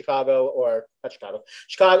stay in Chicago, or not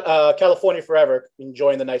Chicago, California forever,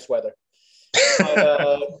 enjoying the nice weather.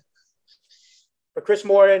 For Chris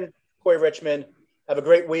Morin, Corey Richmond, have a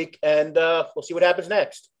great week, and we'll see what happens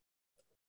next.